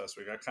Giants last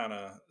week. I kind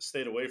of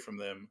stayed away from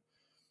them.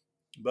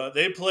 But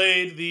they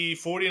played the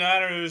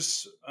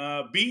 49ers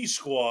B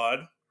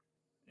squad,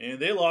 and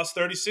they lost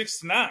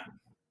 36-9.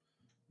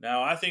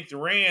 Now, I think the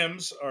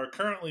Rams are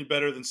currently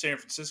better than San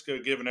Francisco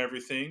given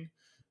everything.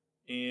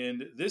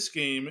 And this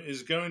game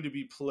is going to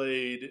be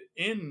played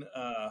in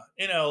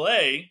LA.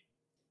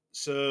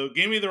 So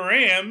give me the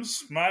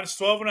Rams minus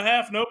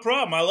 12.5. No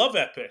problem. I love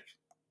that pick.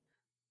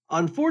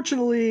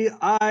 Unfortunately,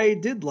 I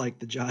did like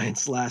the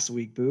Giants last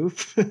week,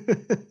 Boof.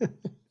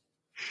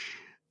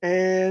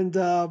 And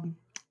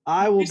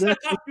I will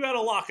definitely. You had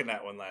a lock in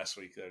that one last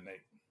week, though,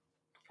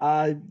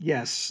 Nate.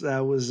 Yes,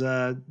 that was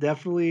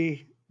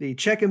definitely the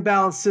check and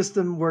balance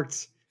system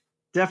worked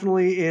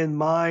definitely in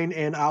mine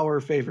and our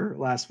favor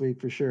last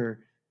week for sure.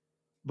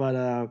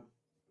 But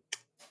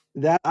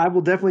that I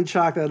will definitely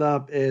chalk that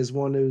up as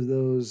one of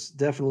those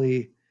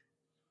definitely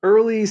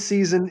early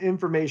season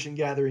information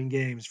gathering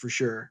games for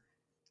sure.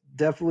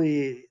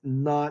 Definitely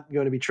not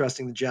going to be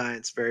trusting the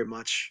Giants very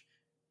much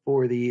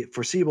for the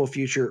foreseeable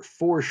future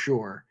for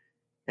sure.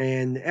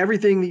 And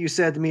everything that you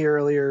said to me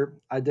earlier,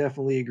 I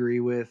definitely agree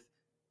with.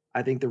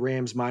 I think the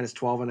Rams minus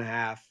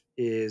 12.5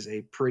 is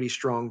a pretty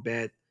strong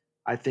bet.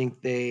 I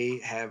think they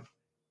have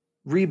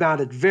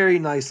rebounded very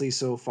nicely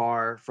so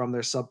far from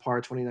their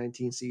subpar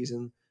 2019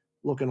 season,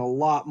 looking a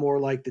lot more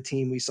like the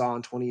team we saw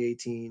in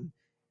 2018.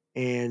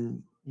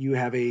 And you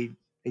have a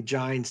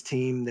Giants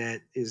team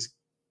that is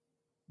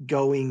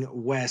going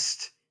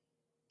west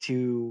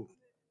to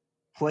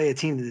play a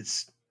team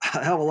that's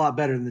a hell of a lot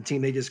better than the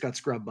team they just got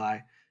scrubbed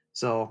by.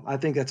 So I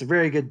think that's a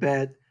very good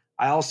bet.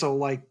 I also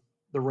like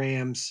the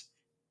Rams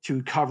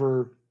to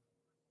cover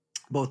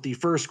both the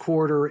first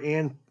quarter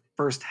and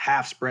first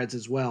half spreads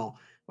as well,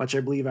 which I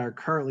believe are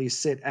currently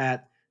sit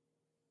at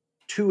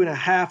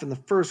 2.5 in the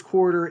first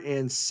quarter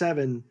and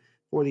 7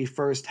 for the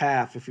first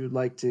half if you would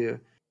like to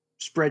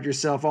spread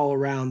yourself all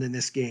around in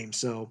this game.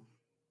 So,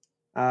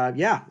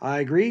 yeah, I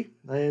agree.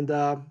 And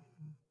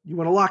you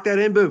want to lock that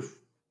in, Boof?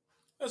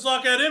 Let's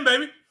lock that in,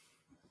 baby.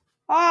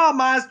 Oh,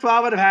 minus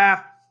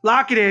 12.5.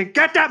 Lock it in.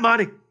 Get that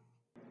money.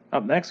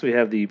 Up next, we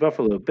have the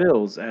Buffalo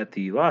Bills at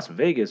the Las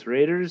Vegas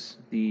Raiders.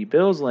 The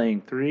Bills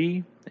laying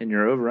 3, and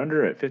you're over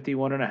under at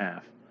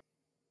 51.5.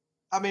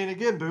 I mean,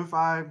 again, Boof,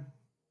 I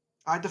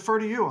defer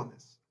to you on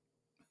this.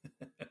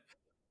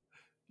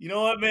 You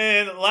know what,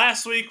 man?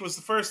 Last week was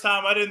the first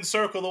time I didn't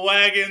circle the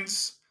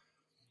wagons.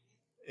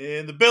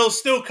 And the Bills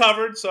still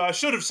covered, so I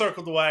should have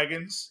circled the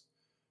wagons.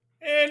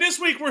 And this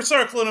week we're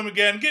circling them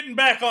again, getting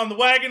back on the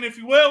wagon, if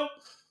you will.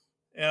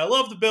 And I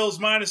love the Bills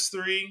minus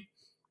 3.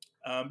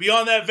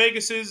 Beyond that,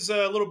 Vegas is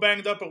a little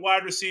banged up at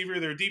wide receiver.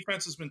 Their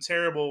defense has been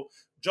terrible.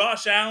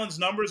 Josh Allen's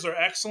numbers are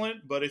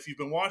excellent, but if you've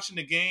been watching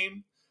the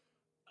game,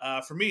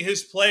 for me,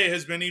 his play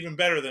has been even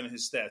better than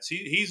his stats.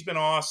 He's been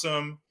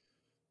awesome,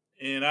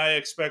 and I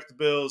expect the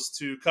Bills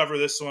to cover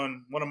this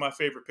one. One of my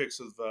favorite picks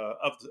of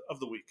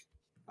the week.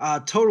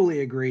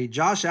 Totally agree.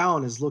 Josh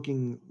Allen is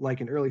looking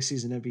like an early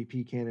season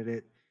MVP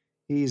candidate.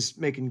 He's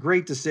making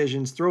great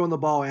decisions, throwing the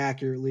ball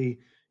accurately,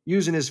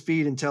 using his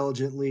feet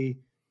intelligently.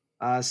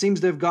 Seems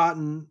they've got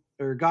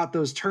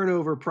those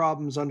turnover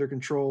problems under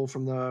control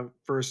from the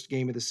first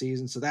game of the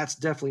season. So that's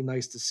definitely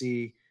nice to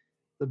see.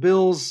 The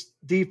Bills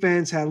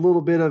defense had a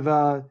little bit of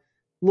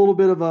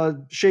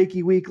a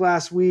shaky week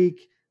last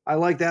week. I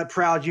like that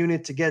proud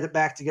unit to get it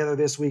back together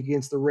this week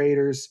against the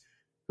Raiders,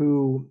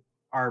 who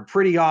are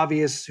pretty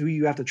obvious who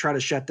you have to try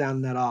to shut down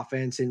in that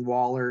offense in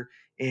Waller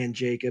and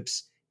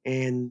Jacobs.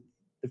 And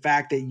the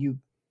fact that you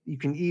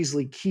can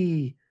easily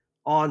key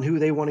on who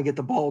they want to get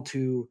the ball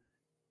to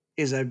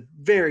is a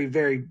very,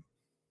 very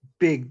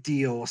big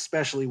deal,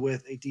 especially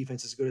with a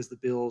defense as good as the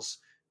Bills.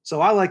 So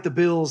I like the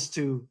Bills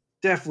to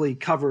definitely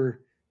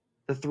cover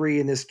the 3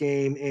 in this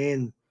game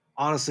and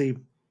honestly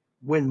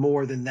win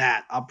more than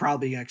that. I'll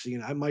probably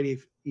actually, I might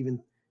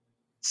even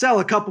sell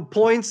a couple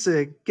points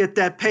to get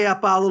that pay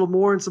up a little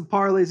more in some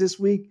parlays this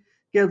week,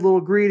 get a little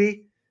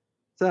greedy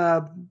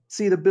to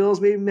see the Bills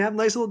maybe have a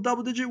nice little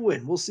double-digit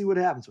win. We'll see what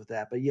happens with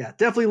that. But yeah,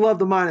 definitely love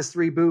the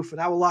 -3, Boof,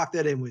 and I will lock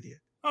that in with you.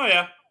 Oh,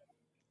 yeah.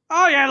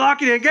 Oh, yeah,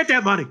 lock it in. Get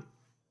that money.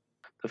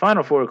 The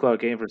final 4 o'clock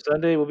game for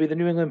Sunday will be the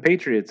New England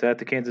Patriots at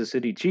the Kansas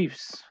City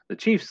Chiefs. The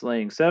Chiefs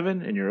laying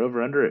 7, and you're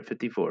over-under at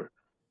 54.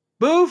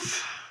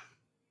 Boof,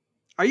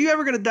 are you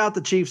ever going to doubt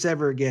the Chiefs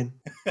ever again?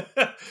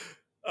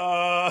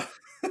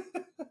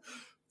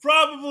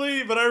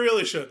 Probably, but I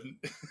really shouldn't.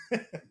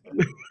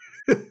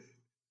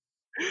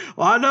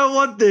 Well, I know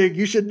one thing: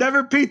 you should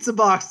never pizza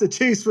box the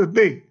Chiefs with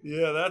me.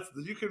 Yeah,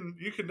 you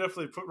can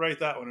definitely write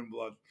that one in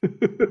blood.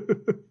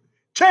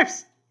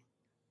 Chiefs.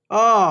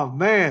 Oh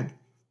man,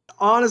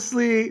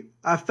 honestly,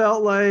 I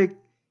felt like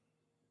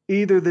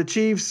either the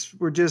Chiefs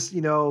were just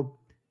little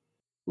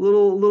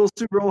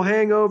Super Bowl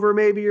hangover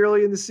maybe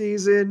early in the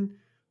season,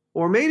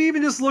 or maybe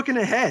even just looking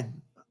ahead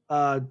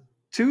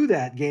to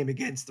that game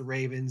against the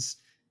Ravens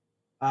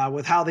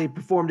with how they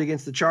performed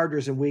against the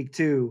Chargers in week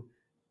 2.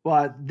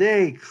 But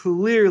they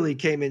clearly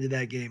came into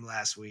that game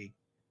last week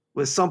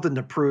with something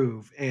to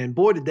prove. And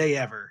boy, did they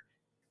ever.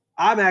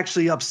 I'm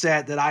actually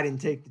upset that I didn't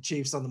take the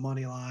Chiefs on the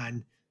money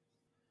line.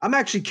 I'm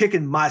actually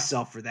kicking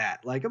myself for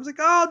that. Like, I was like,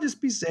 oh,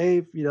 just be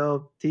safe,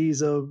 tease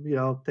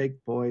them,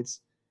 take points.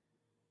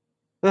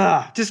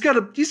 Just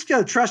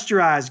gotta trust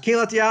your eyes. You can't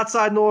let the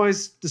outside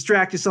noise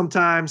distract you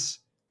sometimes.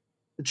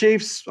 The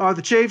Chiefs are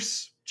the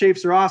Chiefs.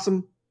 Chiefs are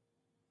awesome.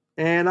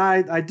 And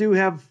I do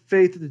have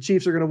faith that the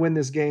Chiefs are going to win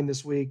this game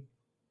this week.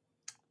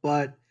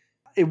 But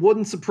it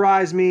wouldn't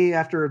surprise me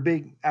after a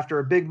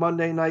big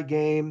Monday night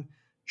game,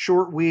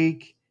 short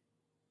week,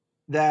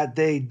 that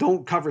they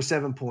don't cover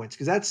 7 points,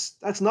 because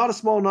that's not a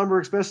small number,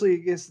 especially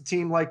against a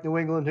team like New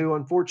England, who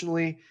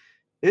unfortunately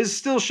is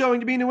still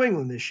showing to be New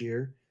England this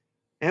year.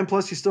 And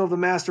plus, you still have the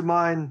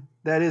mastermind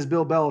that is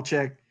Bill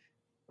Belichick.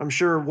 I'm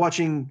sure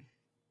watching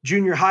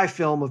junior high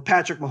film of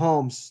Patrick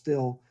Mahomes,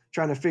 still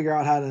trying to figure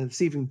out how to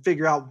see if he can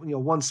figure out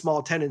one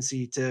small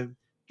tendency to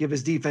give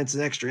his defense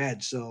an extra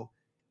edge. So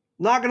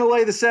not going to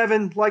lay the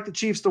 7, like the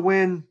Chiefs to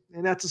win,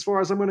 and that's as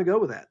far as I'm going to go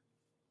with that.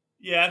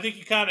 Yeah, I think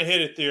you kind of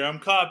hit it there. I'm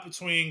caught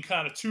between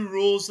kind of 2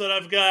 rules that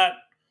I've got.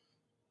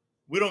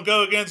 We don't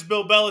go against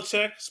Bill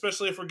Belichick,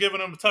 especially if we're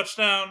giving him a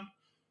touchdown.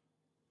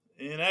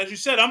 And as you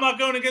said, I'm not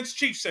going against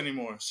Chiefs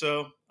anymore,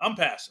 so I'm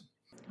passing.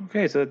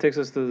 Okay, so that takes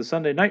us to the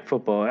Sunday night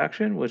football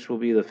action, which will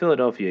be the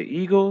Philadelphia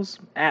Eagles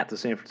at the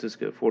San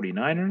Francisco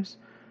 49ers.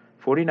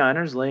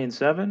 49ers laying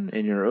 7,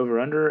 and you're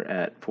over-under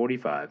at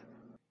 45.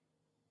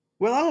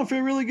 Well, I don't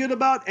feel really good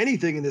about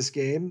anything in this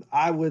game.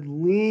 I would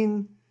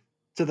lean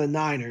to the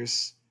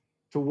Niners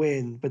to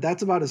win, but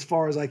that's about as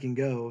far as I can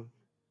go.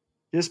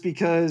 Just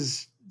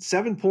because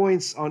 7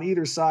 points on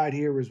either side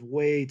here was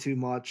way too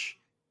much.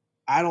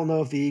 I don't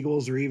know if the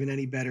Eagles are even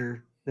any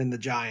better than the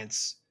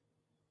Giants.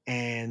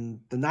 And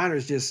the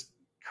Niners just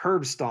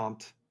curb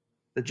stomped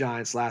the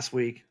Giants last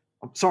week.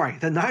 I'm sorry,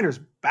 the Niners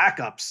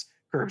backups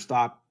curb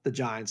stomped the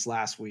Giants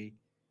last week.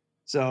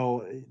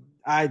 So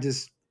I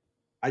just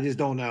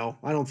don't know.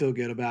 I don't feel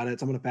good about it.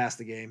 So I'm going to pass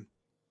the game.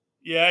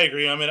 Yeah, I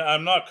agree. I mean,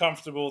 I'm not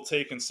comfortable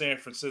taking San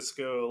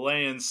Francisco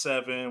laying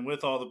 7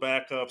 with all the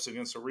backups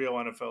against a real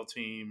NFL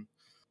team.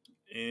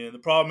 And the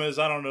problem is,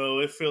 I don't know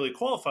if Philly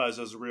qualifies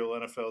as a real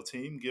NFL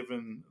team,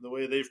 given the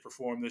way they've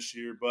performed this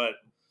year. But,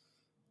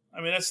 I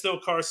mean, that's still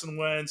Carson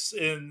Wentz.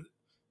 And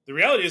the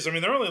reality is, I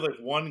mean, they're only like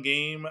 1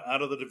 game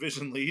out of the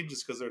division lead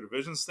just because their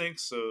division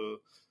stinks. So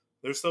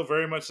they're still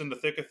very much in the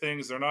thick of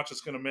things. They're not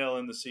just going to mail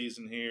in the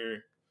season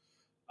here.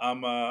 I'm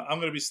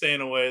going to be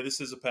staying away.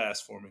 This is a pass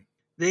for me.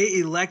 They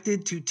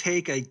elected to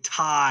take a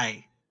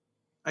tie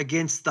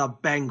against the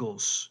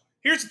Bengals.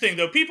 Here's the thing,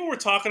 though. People were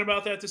talking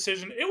about that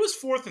decision. It was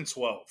 4th and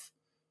 12.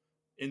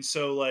 And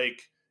so,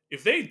 like,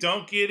 if they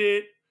don't get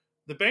it,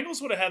 the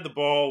Bengals would have had the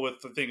ball with,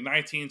 I think,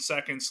 19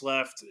 seconds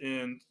left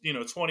and,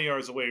 20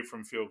 yards away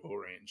from field goal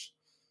range.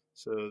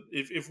 So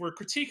if we're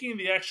critiquing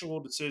the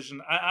actual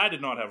decision, I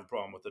did not have a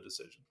problem with the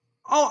decision.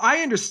 Oh,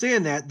 I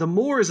understand that. The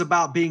more is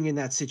about being in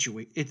that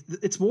situation.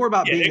 It's more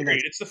about being in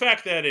that. It's the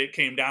fact that it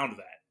came down to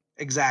that.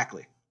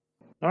 Exactly.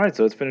 All right,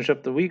 so let's finish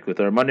up the week with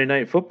our Monday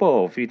Night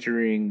Football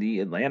featuring the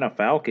Atlanta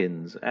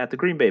Falcons at the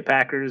Green Bay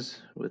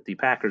Packers, with the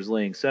Packers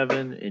laying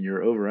 7 and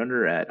you're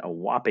over-under at a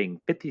whopping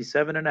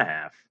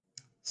 57.5.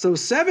 So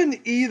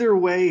 7 either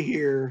way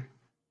here,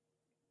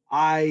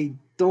 I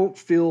don't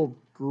feel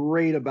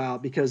great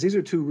about because these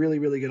are two really,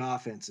 really good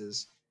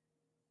offenses.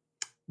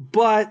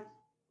 But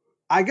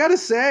I got to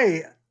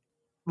say,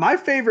 my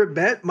favorite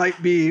bet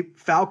might be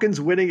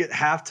Falcons winning at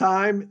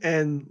halftime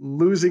and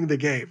losing the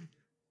game.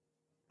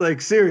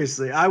 Like,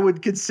 seriously, I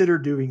would consider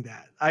doing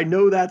that. I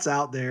know that's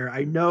out there.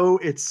 I know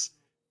it's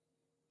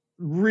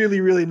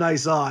really, really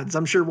nice odds.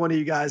 I'm sure one of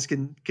you guys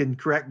can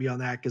correct me on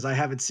that because I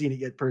haven't seen it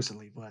yet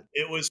personally. But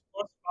It was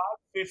plus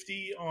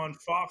 550 on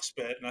Fox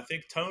Bet, and I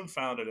think Tone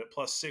found it at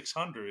plus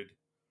 600.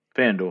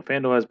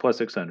 FanDuel has plus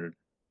 600.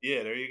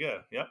 Yeah, there you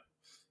go. Yep.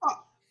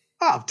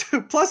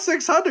 Dude, plus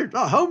 600.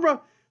 Oh, home run.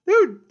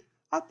 Dude,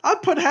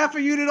 I'd put half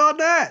a unit on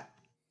that.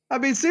 I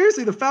mean,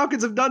 seriously, the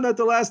Falcons have done that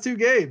the last 2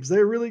 games.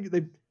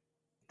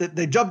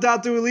 They jumped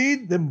out to a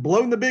lead, then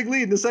blown the big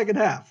lead in the second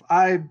half.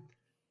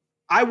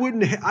 I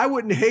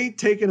wouldn't hate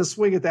taking a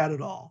swing at that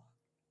at all,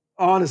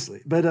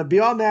 honestly. But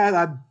beyond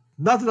that,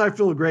 nothing I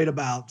feel great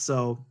about,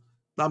 so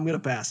I'm going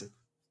to pass it.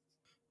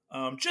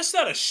 Just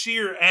out of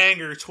sheer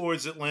anger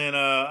towards Atlanta,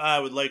 I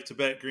would like to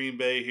bet Green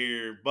Bay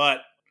here,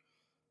 but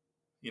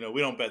we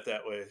don't bet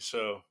that way,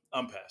 so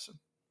I'm passing.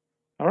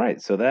 All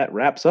right, so that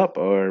wraps up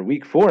our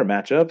Week 4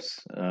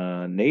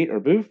 matchups. Nate or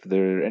Boof,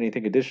 there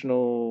anything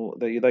additional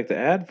that you'd like to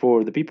add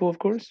for the people, of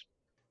course?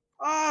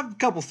 A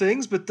couple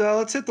things, but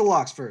let's hit the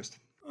locks first.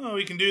 Oh,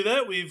 we can do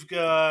that. We've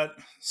got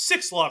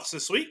 6 locks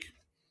this week.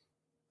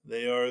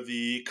 They are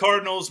the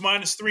Cardinals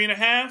minus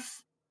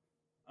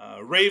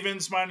 3.5,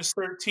 Ravens minus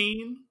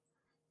 13,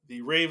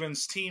 the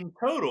Ravens team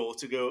total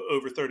to go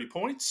over 30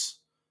 points,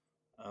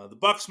 the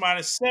Bucks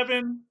minus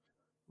 7,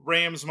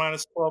 Rams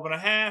minus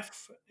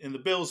 12.5, and the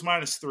Bills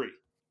minus 3.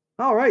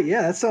 All right,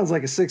 yeah, that sounds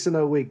like a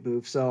 6-0 week,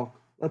 Boof. So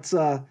let's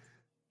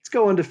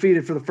go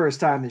undefeated for the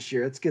first time this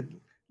year. Let's get a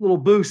little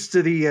boost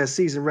to the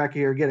season record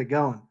here, get it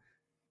going.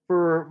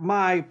 For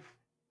my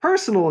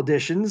personal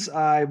additions,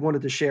 I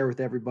wanted to share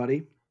with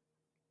everybody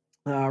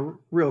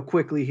real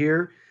quickly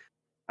here.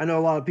 I know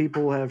a lot of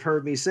people have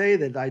heard me say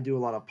that I do a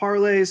lot of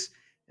parlays,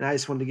 and I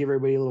just wanted to give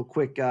everybody a little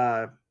quick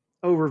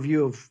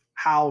overview of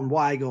how and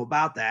why I go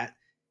about that.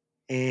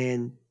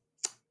 And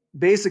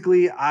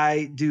basically,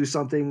 I do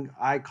something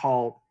I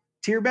call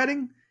tier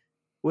betting,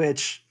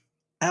 which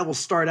I will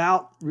start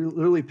out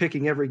literally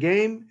picking every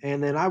game,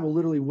 and then I will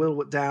literally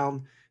whittle it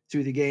down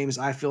to the games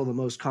I feel the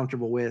most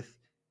comfortable with.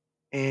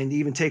 And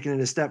even taking it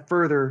a step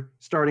further,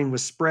 starting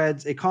with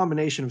spreads, a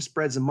combination of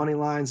spreads and money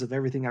lines of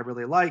everything I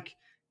really like.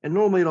 And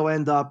normally it'll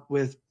end up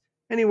with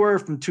anywhere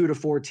from 2 to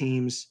 4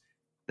 teams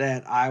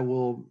that I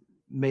will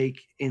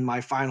make in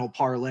my final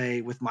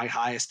parlay with my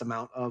highest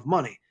amount of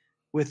money,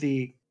 with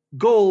the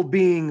goal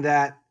being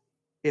that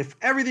if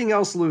everything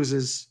else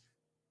loses,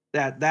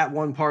 that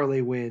one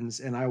parlay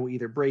wins, and I will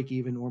either break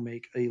even or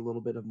make a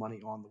little bit of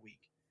money on the week.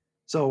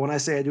 So when I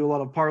say I do a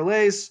lot of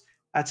parlays,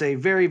 that's a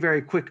very,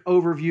 very quick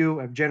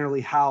overview of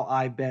generally how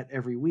I bet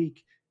every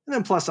week. And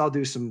then plus I'll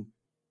do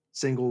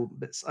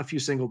a few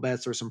single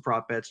bets or some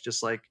prop bets,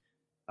 just like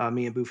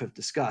me and Boof have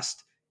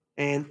discussed.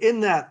 And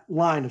in that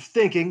line of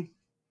thinking,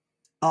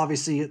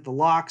 obviously the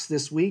locks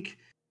this week,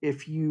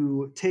 if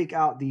you take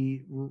out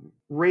the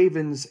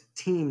Ravens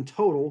team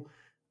total,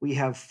 we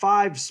have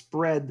 5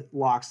 spread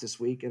locks this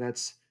week, and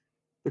that's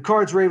the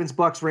Cards, Ravens,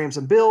 Bucks, Rams,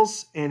 and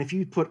Bills. And if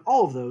you put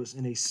all of those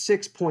in a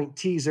 6-point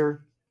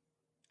teaser,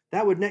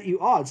 that would net you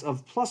odds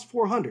of plus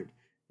 400,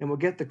 and we'll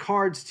get the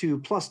Cards to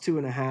plus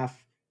 2.5,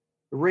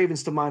 the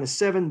Ravens to minus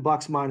 7,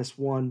 Bucks minus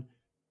 1,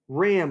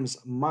 Rams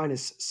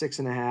minus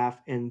 6.5,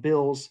 and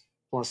Bills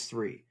plus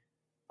 3.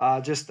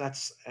 Just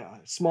that's a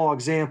small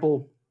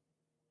example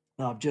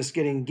of just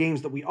getting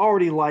games that we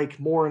already like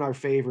more in our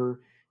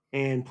favor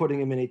and putting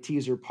them in a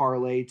teaser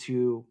parlay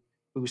to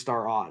boost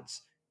our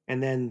odds.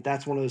 And then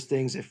that's one of those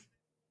things, if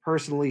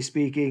personally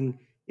speaking,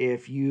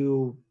 if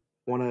you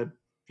only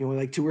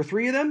like 2 or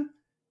 3 of them,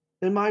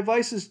 then my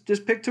advice is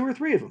just pick 2 or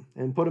 3 of them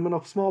and put them in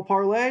a small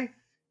parlay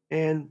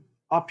and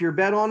up your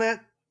bet on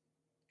that,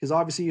 because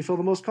obviously you feel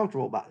the most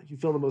comfortable about it. You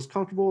feel the most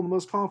comfortable and the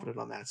most confident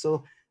on that.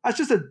 So that's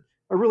just a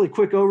really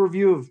quick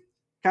overview of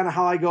kind of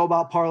how I go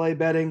about parlay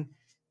betting.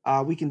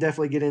 We can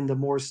definitely get into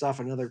more stuff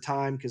another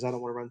time because I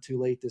don't want to run too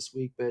late this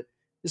week, but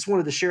just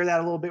wanted to share that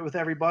a little bit with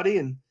everybody.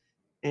 And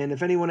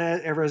if anyone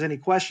ever has any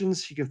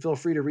questions, you can feel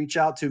free to reach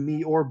out to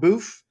me or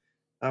Boof.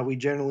 We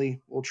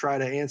generally will try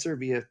to answer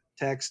via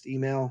text,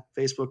 email,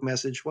 Facebook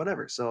message,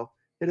 whatever. So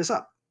hit us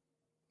up.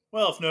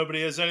 Well, if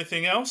nobody has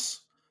anything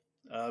else,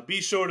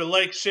 be sure to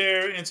like,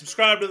 share, and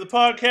subscribe to the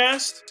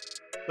podcast.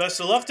 Best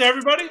of luck to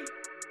everybody,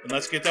 and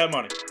let's get that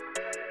money.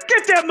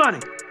 Get that money!